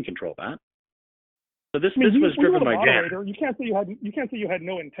anything. I didn't control that. So this was driven by Janet. You can't say you had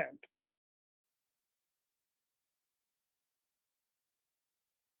no intent.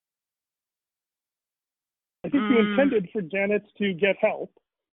 I think you intended for Janet to get help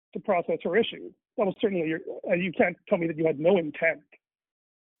to process her issues. That was certainly you can't tell me that you had no intent.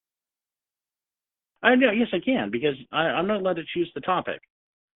 I know, yes, I can, because I'm not allowed to choose the topic.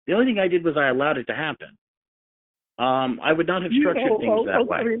 The only thing I did was I allowed it to happen. I would not have structured things that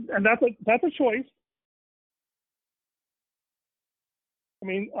way. I mean, and that's a choice. I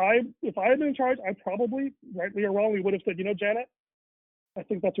mean, if I had been in charge, I probably, rightly or wrongly, would have said, Janet, I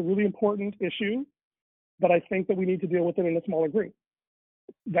think that's a really important issue, but I think that we need to deal with it in a smaller group.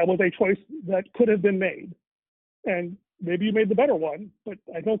 That was a choice that could have been made. And maybe you made the better one, but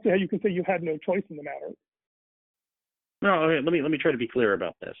I don't see how you can say you had no choice in the matter. No, okay, let me try to be clear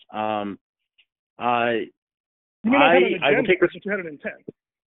about this. You may not have an agenda, I will take but you had an intent.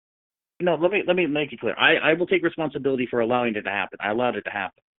 No, let me make it clear. I will take responsibility for allowing it to happen. I allowed it to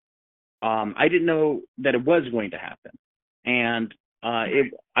happen. I didn't know that it was going to happen, and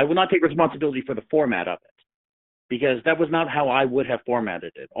I will not take responsibility for the format of it, because that was not how I would have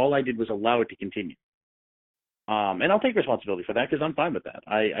formatted it. All I did was allow it to continue. And I'll take responsibility for that because I'm fine with that.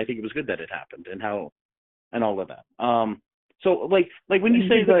 I think it was good that it happened and all of that. So like when you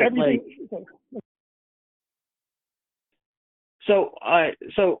say that, like,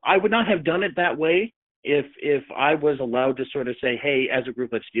 so I would not have done it that way if I was allowed to sort of say, hey, as a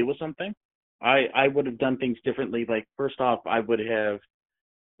group, let's deal with something. I would have done things differently. Like, first off, I would have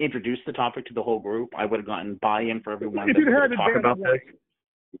introduced the topic to the whole group. I would have gotten buy-in for everyone if that you'd was had going to talk about advance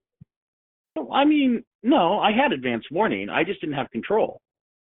this. So, I mean, no, I had advance warning. I just didn't have control.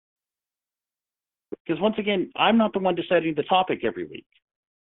 Because once again, I'm not the one deciding the topic every week.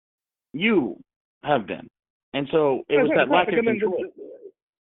 You have been. And so it was that lack of control.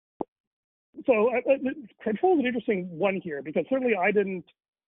 So control is an interesting one here because certainly I don't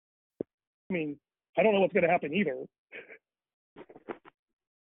know what's going to happen either.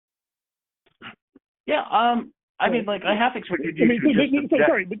 Yeah, I mean, like, I have expected you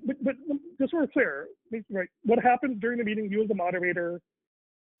sorry, but just so we're clear, right? What happens during the meeting, you as a moderator,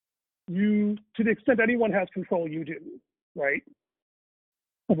 to the extent anyone has control, you do, right?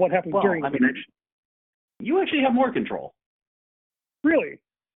 Of what happens during the meeting. You actually have more control. Really?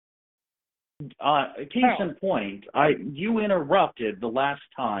 Case in point, you interrupted the last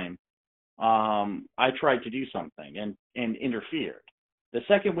time I tried to do something and interfered. The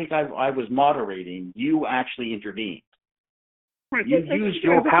second week I was moderating, you actually intervened. Right, you used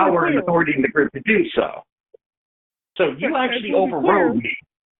your power and authority in the group to do so. So you actually overrode me.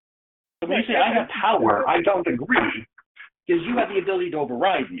 So when you say I have power, I don't agree, because you have the ability to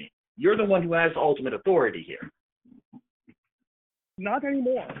override me. You're the one who has ultimate authority here. Not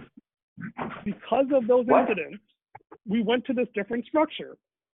anymore. Because of those incidents, we went to this different structure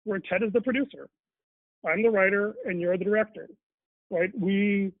where Ted is the producer, I'm the writer, and you're the director. Right?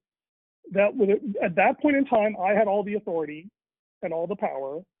 At that point in time, I had all the authority and all the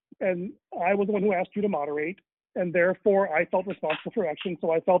power, and I was the one who asked you to moderate, and therefore I felt responsible for action.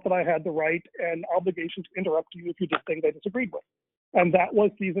 So I felt that I had the right and obligation to interrupt you if you did things I disagreed with, and that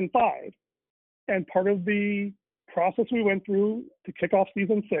was season 5. And part of the process we went through to kick off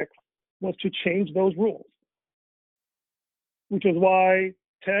season 6 was to change those rules, which is why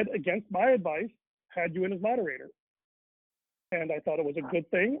Ted, against my advice, had you in as moderator. And I thought it was a good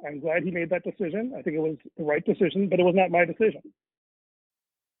thing. I'm glad he made that decision. I think it was the right decision, but it was not my decision.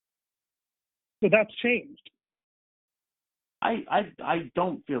 So that's changed. I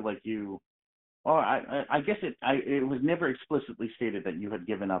don't feel like you, or I guess it was never explicitly stated that you had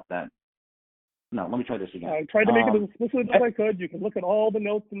given up that. No, let me try this again. I tried to make it as explicit as I could. You can look at all the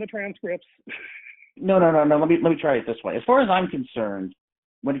notes and the transcripts. No. Let me try it this way. As far as I'm concerned,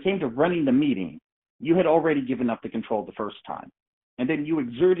 when it came to running the meeting, you had already given up the control the first time, and then you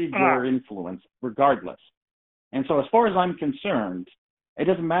exerted your influence regardless. And so as far as I'm concerned, it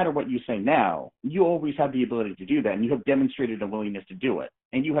doesn't matter what you say now. You always have the ability to do that, and you have demonstrated a willingness to do it.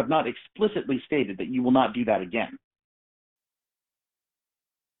 And you have not explicitly stated that you will not do that again.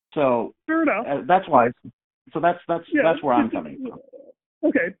 So fair enough. That's why. So that's where I'm coming from.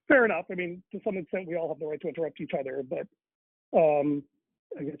 Okay, fair enough. I mean, to some extent, we all have the right to interrupt each other, but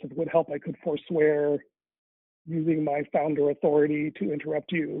I guess if it would help, I could forswear using my founder authority to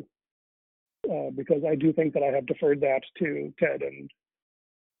interrupt you, because I do think that I have deferred that to Ted and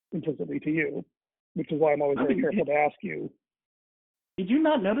implicitly to you, which is why I'm always very careful to ask you. Did you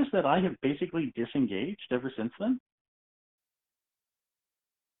not notice that I have basically disengaged ever since then?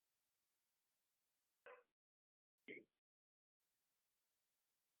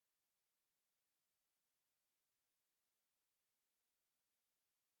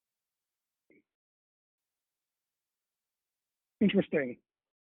 Interesting.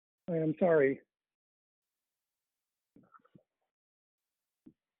 I am sorry.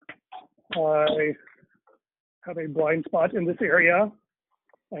 I have a blind spot in this area.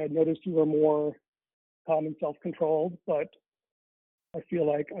 I had noticed you were more calm and self-controlled, but I feel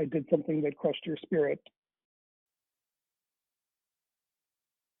like I did something that crushed your spirit.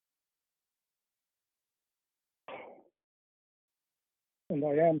 And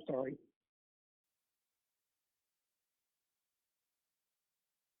I am sorry.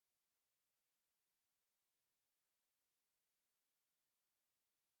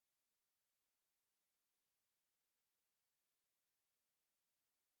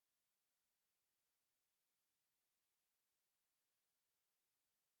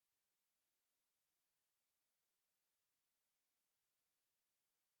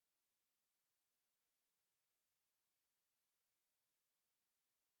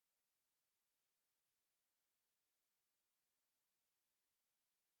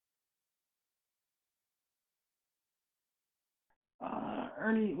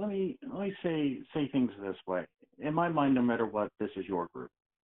 Ernie, let me say things this way. In my mind, no matter what, this is your group,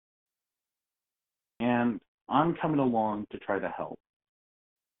 and I'm coming along to try to help.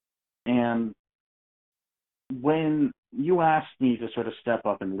 And when you asked me to sort of step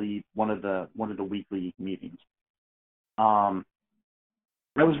up and lead one of the weekly meetings,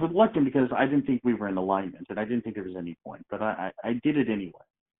 I was reluctant because I didn't think we were in alignment, and I didn't think there was any point. But I did it anyway.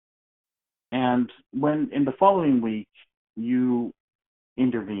 And when in the following week you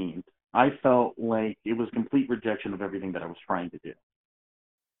intervened, I felt like it was complete rejection of everything that I was trying to do.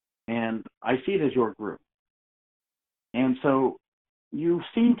 And I see it as your group. And so you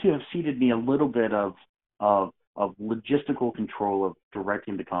seem to have ceded me a little bit of logistical control of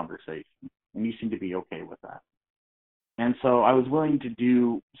directing the conversation, and you seem to be okay with that. And so I was willing to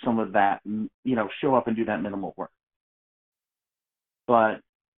do some of that, show up and do that minimal work. But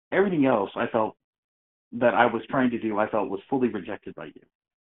everything else I felt that I was trying to do, I felt was fully rejected by you.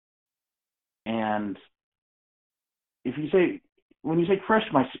 And when you say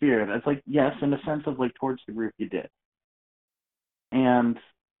crushed my spirit, it's like, yes, in the sense of like towards the group you did.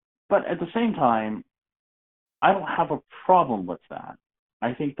 But at the same time, I don't have a problem with that.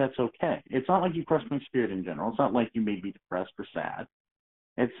 I think that's okay. It's not like you crushed my spirit in general. It's not like you made me depressed or sad.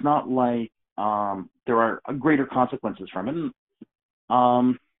 It's not like there are greater consequences from it.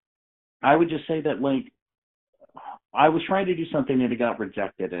 I would just say that like I was trying to do something and it got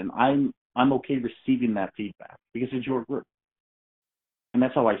rejected, and I'm okay receiving that feedback because it's your group, and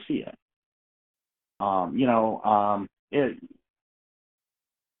that's how I see it.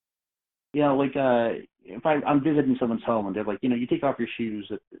 If I'm visiting someone's home and they're like, you take off your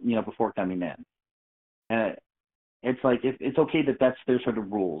shoes, before coming in. And it's like it's okay that that's their sort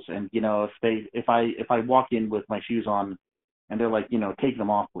of rules. And if I walk in with my shoes on, and they're like, take them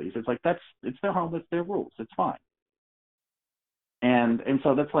off, please. It's like it's their home, it's their rules. It's fine. And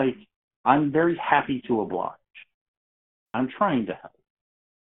so that's like I'm very happy to oblige. I'm trying to help.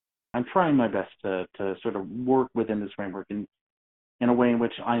 I'm trying my best to sort of work within this framework in a way in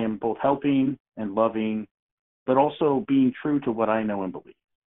which I am both helping and loving, but also being true to what I know and believe.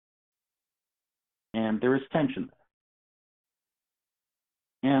 And there is tension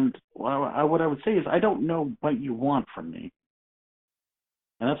there. And what I would say is I don't know what you want from me.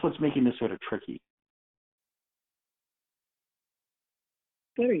 And that's what's making this sort of tricky.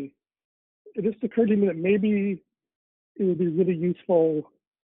 Hey, it just occurred to me that maybe it would be really useful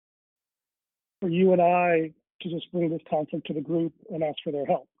for you and I to just bring this conflict to the group and ask for their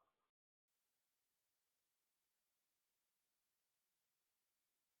help.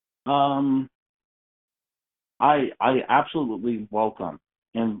 I absolutely welcome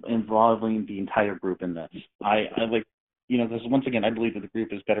involving the entire group in this. I like, because once again, I believe that the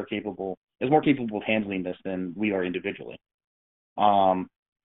group is more capable of handling this than we are individually. I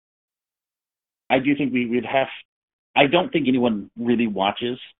do think we would have. I don't think anyone really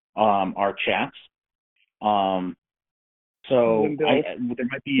watches our chats. So there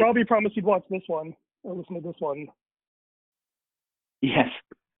might be. Robbie promised he'd watch this one or listen to this one. Yes.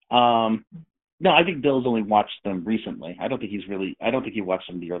 No, I think Bill's only watched them recently. I don't think he watched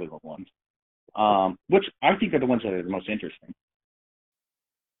some of the earlier ones. Which I think are the ones that are the most interesting.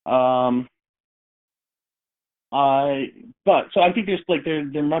 So I think there's like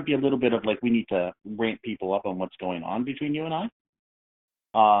there might be a little bit of like we need to ramp people up on what's going on between you and I.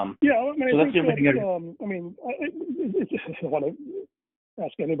 Yeah, I mean, so I that's think the only thing. I want to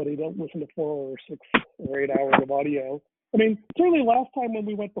ask anybody to listen to 4 or 6 or 8 hours of audio. I mean, certainly last time when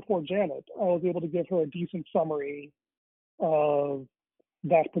we went before Janet, I was able to give her a decent summary of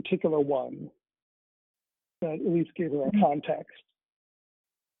that particular one that at least gave her a context.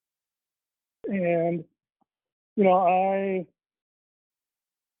 And,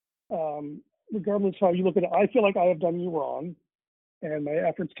 regardless of how you look at it, I feel like I have done you wrong, and my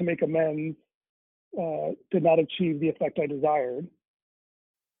efforts to make amends did not achieve the effect I desired.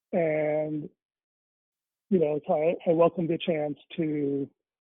 And, so I welcome the chance to,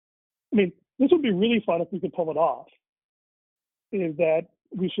 this would be really fun if we could pull it off, is that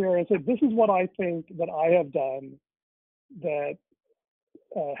we share and say, this is what I think that I have done that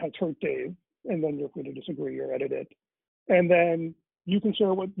has hurt Dave, and then you're free to disagree or edit it. And then you can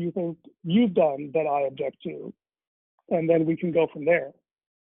share what you think you've done that I object to, and then we can go from there.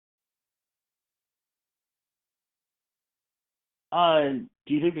 Do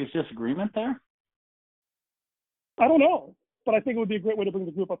you think there's disagreement there? I don't know, but I think it would be a great way to bring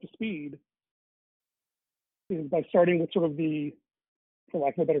the group up to speed is by starting with sort of the, for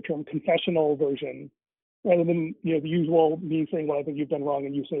lack of a better term, confessional version, rather than the usual me saying what I think you've done wrong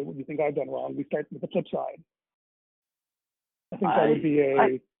and you say what you think I've done wrong. We start with the flip side. I think that would be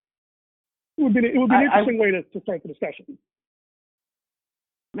it would be an interesting way to start the discussion.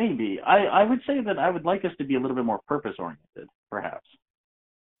 Maybe. I would say that I would like us to be a little bit more purpose oriented, perhaps.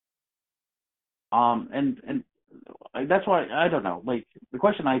 And that's why I don't know. Like the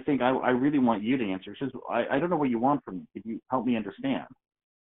question I think I really want you to answer is I don't know what you want from me. Could you help me understand?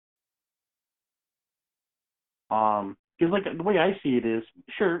 Because like the way I see it is,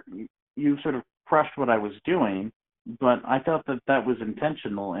 sure, you sort of crushed what I was doing, but I thought that was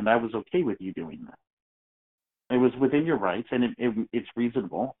intentional, and I was okay with you doing that. It was within your rights, and it's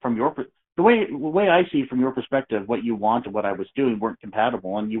reasonable from your the way I see from your perspective. What you want and what I was doing weren't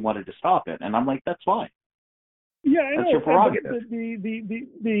compatible, and you wanted to stop it, and I'm like, that's fine. Yeah, I that's know. Your prerogative.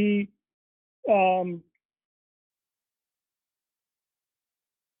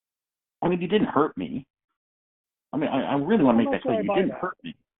 I mean, you didn't hurt me. I mean, I really want to make that clear. You didn't hurt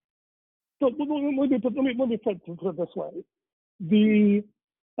me. So let me put it this way: the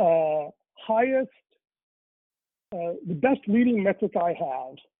highest, the best leading metric I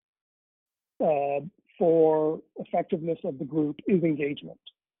have for effectiveness of the group is engagement.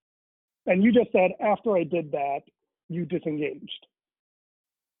 And you just said after I did that, you disengaged.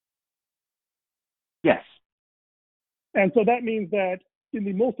 Yes. And so that means that in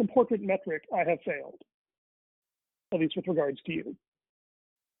the most important metric, I have failed, at least with regards to you.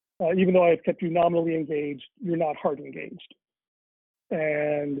 Even though I have kept you nominally engaged, you're not hard engaged.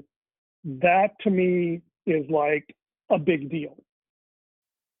 And that to me is like a big deal.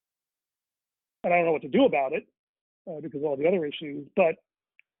 And I don't know what to do about it because of all the other issues, but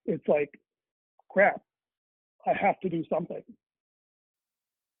it's like, crap, I have to do something.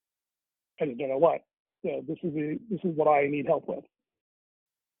 I just don't know what. So this is what I need help with.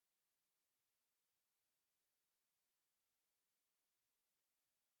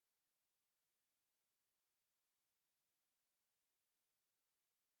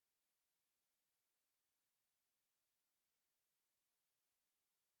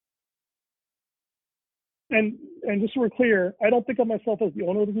 And just so we're clear, I don't think of myself as the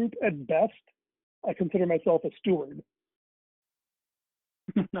owner of the group. At best, I consider myself a steward.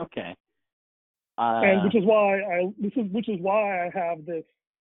 Okay. And which is why I have this,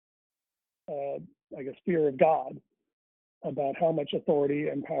 I guess, fear of God about how much authority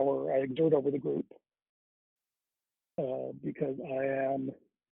and power I exert over the group, because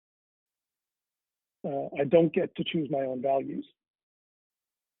I don't get to choose my own values.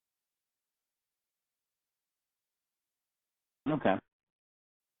 Okay.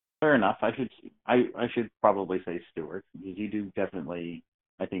 Fair enough. I should probably say steward, because you do definitely,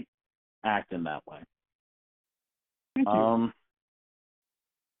 I think, act in that way. Thank you.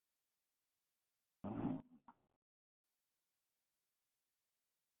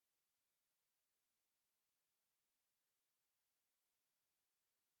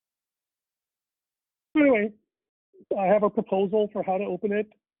 Anyway, I have a proposal for how to open it.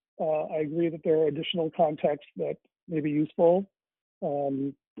 I agree that there are additional contexts that may be useful,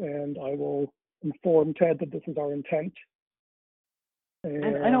 and I will inform Ted that this is our intent.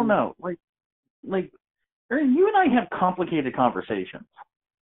 And I don't know, like, Aaron, you and I have complicated conversations.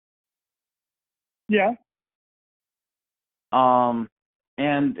 Yeah. And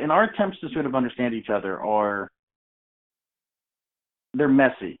in our attempts to sort of understand each other they're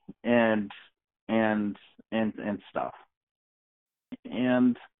messy and stuff.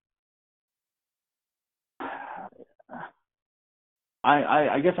 And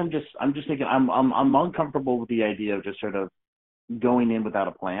I guess I'm just thinking I'm uncomfortable with the idea of just sort of going in without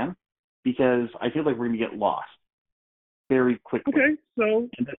a plan, because I feel like we're gonna get lost very quickly. Okay, so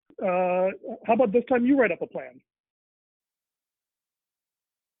how about this time you write up a plan?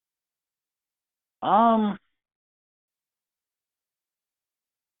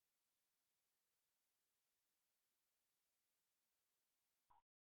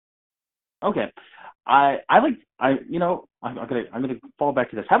 Okay. I'm gonna fall back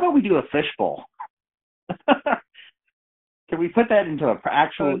to this. How about we do a fishbowl? Can we put that into an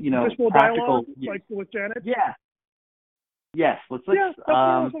actual, fishbowl practical dialogue, like with Janet? Yeah. Yes. Let's. Yeah,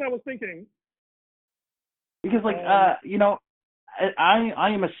 that's what I was thinking. Because, I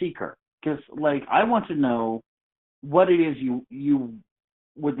am a seeker, because, I want to know what it is you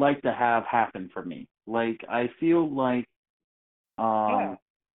would like to have happen for me. I feel like, I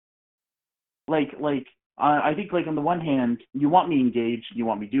think, on the one hand, you want me engaged, you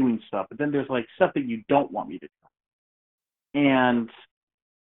want me doing stuff, but then there's, stuff that you don't want me to do. And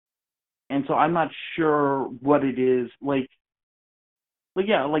so I'm not sure what it is, in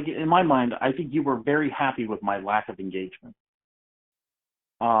my mind, I think you were very happy with my lack of engagement.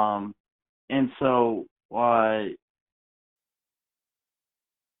 And so,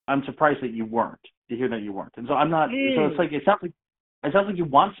 I'm surprised that you weren't, to hear that you weren't. And so I'm not, so it's like, it sounds like you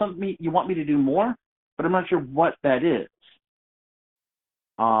want something, you want me to do more, but I'm not sure what that is.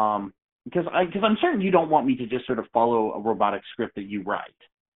 Because I'm certain you don't want me to just sort of follow a robotic script that you write.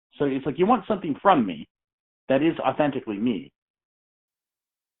 So it's like you want something from me that is authentically me.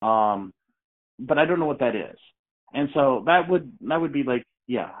 But I don't know what that is. And so that would be like,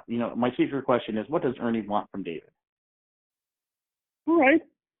 yeah, my secret question is, what does Ernie want from David? All right.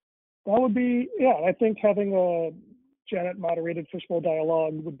 That would be, yeah, I think having a Janet moderated fishbowl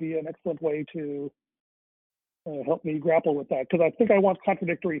dialogue would be an excellent way to help me grapple with that, because I think I want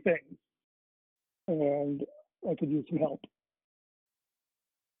contradictory things, and I could use some help.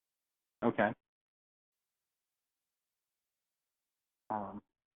 Okay.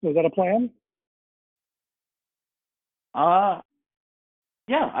 Is that a plan?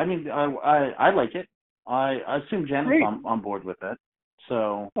 Yeah. I mean, I like it. I assume Janet's on board with it.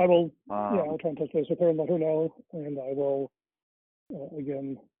 So I will. I'll try and touch base with her and let her know, and I will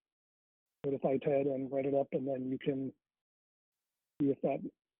again notify Ted and write it up, and then you can see if that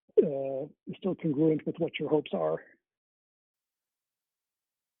is still congruent with what your hopes are.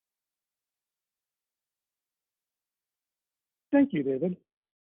 Thank you, David.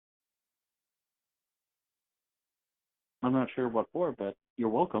 I'm not sure what for, but you're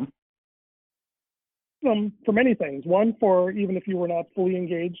welcome. For many things. One, for even if you were not fully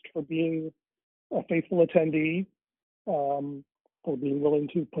engaged, for being a faithful attendee, for being willing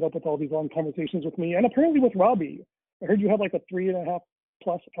to put up with all these long conversations with me, and apparently with Robbie. I heard you had like a 3.5+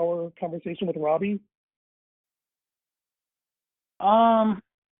 hour conversation with Robbie. Yeah.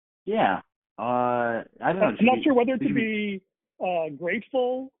 I don't know. I'm not sure whether to be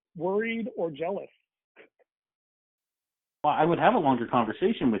grateful, worried, or jealous. Well, I would have a longer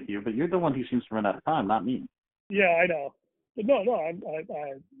conversation with you, but you're the one who seems to run out of time, not me. Yeah, I know. But no, I'm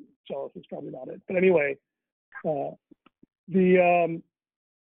jealous is probably not it. But anyway, I'm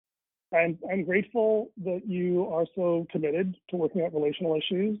grateful that you are so committed to working out relational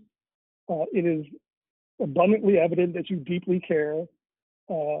issues. It is abundantly evident that you deeply care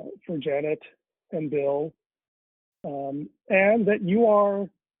for Janet and Bill, and that you are,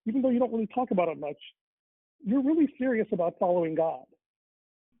 even though you don't really talk about it much, you're really serious about following God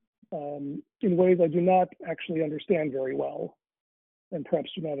in ways I do not actually understand very well, and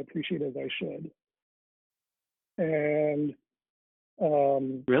perhaps do not appreciate as I should. And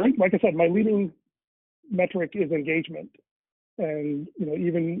really, like I said, my leading metric is engagement, and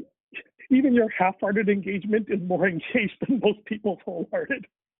even your half-hearted engagement is more engaged than most people's wholehearted.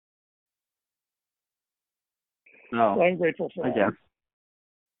 No, so I'm grateful for that. I guess.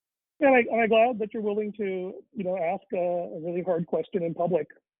 And I'm glad that you're willing to, ask a really hard question in public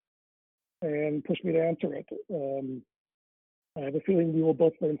and push me to answer it. I have a feeling we will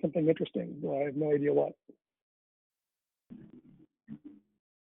both learn something interesting, though I have no idea what.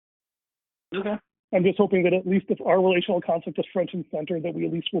 Okay. I'm just hoping that at least if our relational conflict is front and center, that we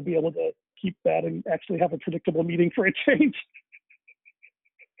at least will be able to keep that and actually have a predictable meeting for a change.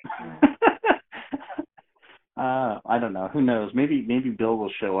 I don't know. Who knows? Maybe Bill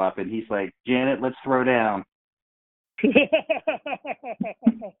will show up and he's like, Janet, let's throw down.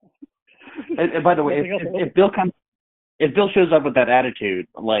 and by the way, if Bill shows up with that attitude,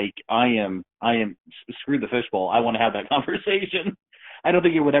 like I am screw the fishbowl, I want to have that conversation. I don't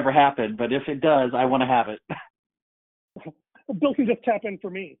think it would ever happen, but if it does, I want to have it. Bill can just tap in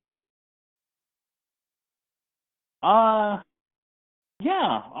for me.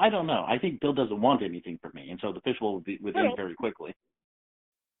 Yeah, I don't know. I think Bill doesn't want anything from me, and so the fishbowl would end very quickly.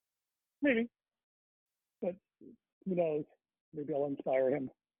 Maybe. But who knows? Maybe I'll inspire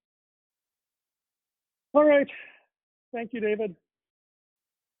him. All right. Thank you, David.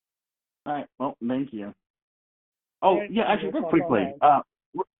 All right. Well, thank you. Oh, right. Yeah, actually, real quickly.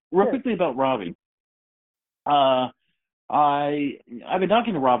 Quickly about Robbie. I've been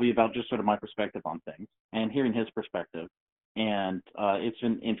talking to Robbie about just sort of my perspective on things and hearing his perspective, and it's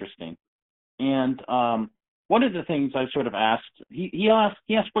been interesting. And one of the things I sort of asked, he asked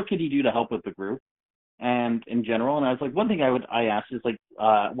what could he do to help with the group and in general, and I was like, one thing I asked is like,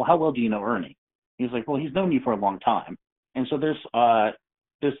 well, how well do you know Ernie? He's like, well, he's known you for a long time, and so there's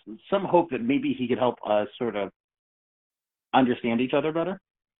some hope that maybe he could help us sort of understand each other better.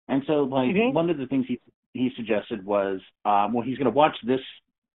 And so, like, one of the things he suggested was, well, he's going to watch this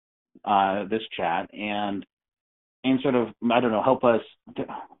chat and sort of, I don't know, help us.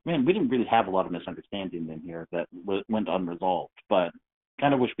 Man, we didn't really have a lot of misunderstanding in here that went unresolved, but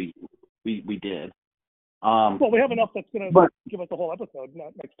kind of wish we did. Well, we have enough that's going to give us the whole episode,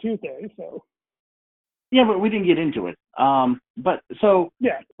 not next Tuesday. So. Yeah, but we didn't get into it. But so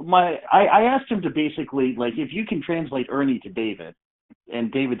Yeah. I asked him to basically, like, if you can translate Ernie to David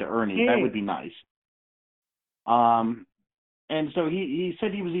and David to Ernie, that would be nice. And so he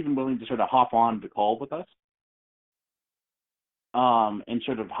said he was even willing to sort of hop on the call with us, and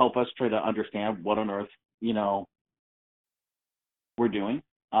sort of help us try to understand what on earth, we're doing.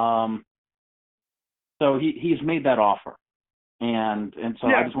 So he's made that offer. And so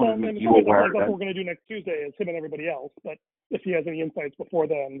I just wanted to make you aware that's what we're going to do next Tuesday is him and everybody else. But if he has any insights before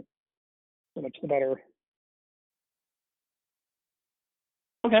then, so much the better.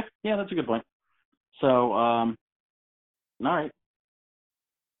 Okay. Yeah, that's a good point. So, all right.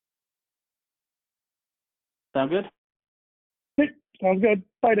 Sound good? Sounds good.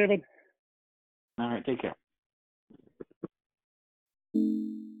 Bye, David. All right. Take care.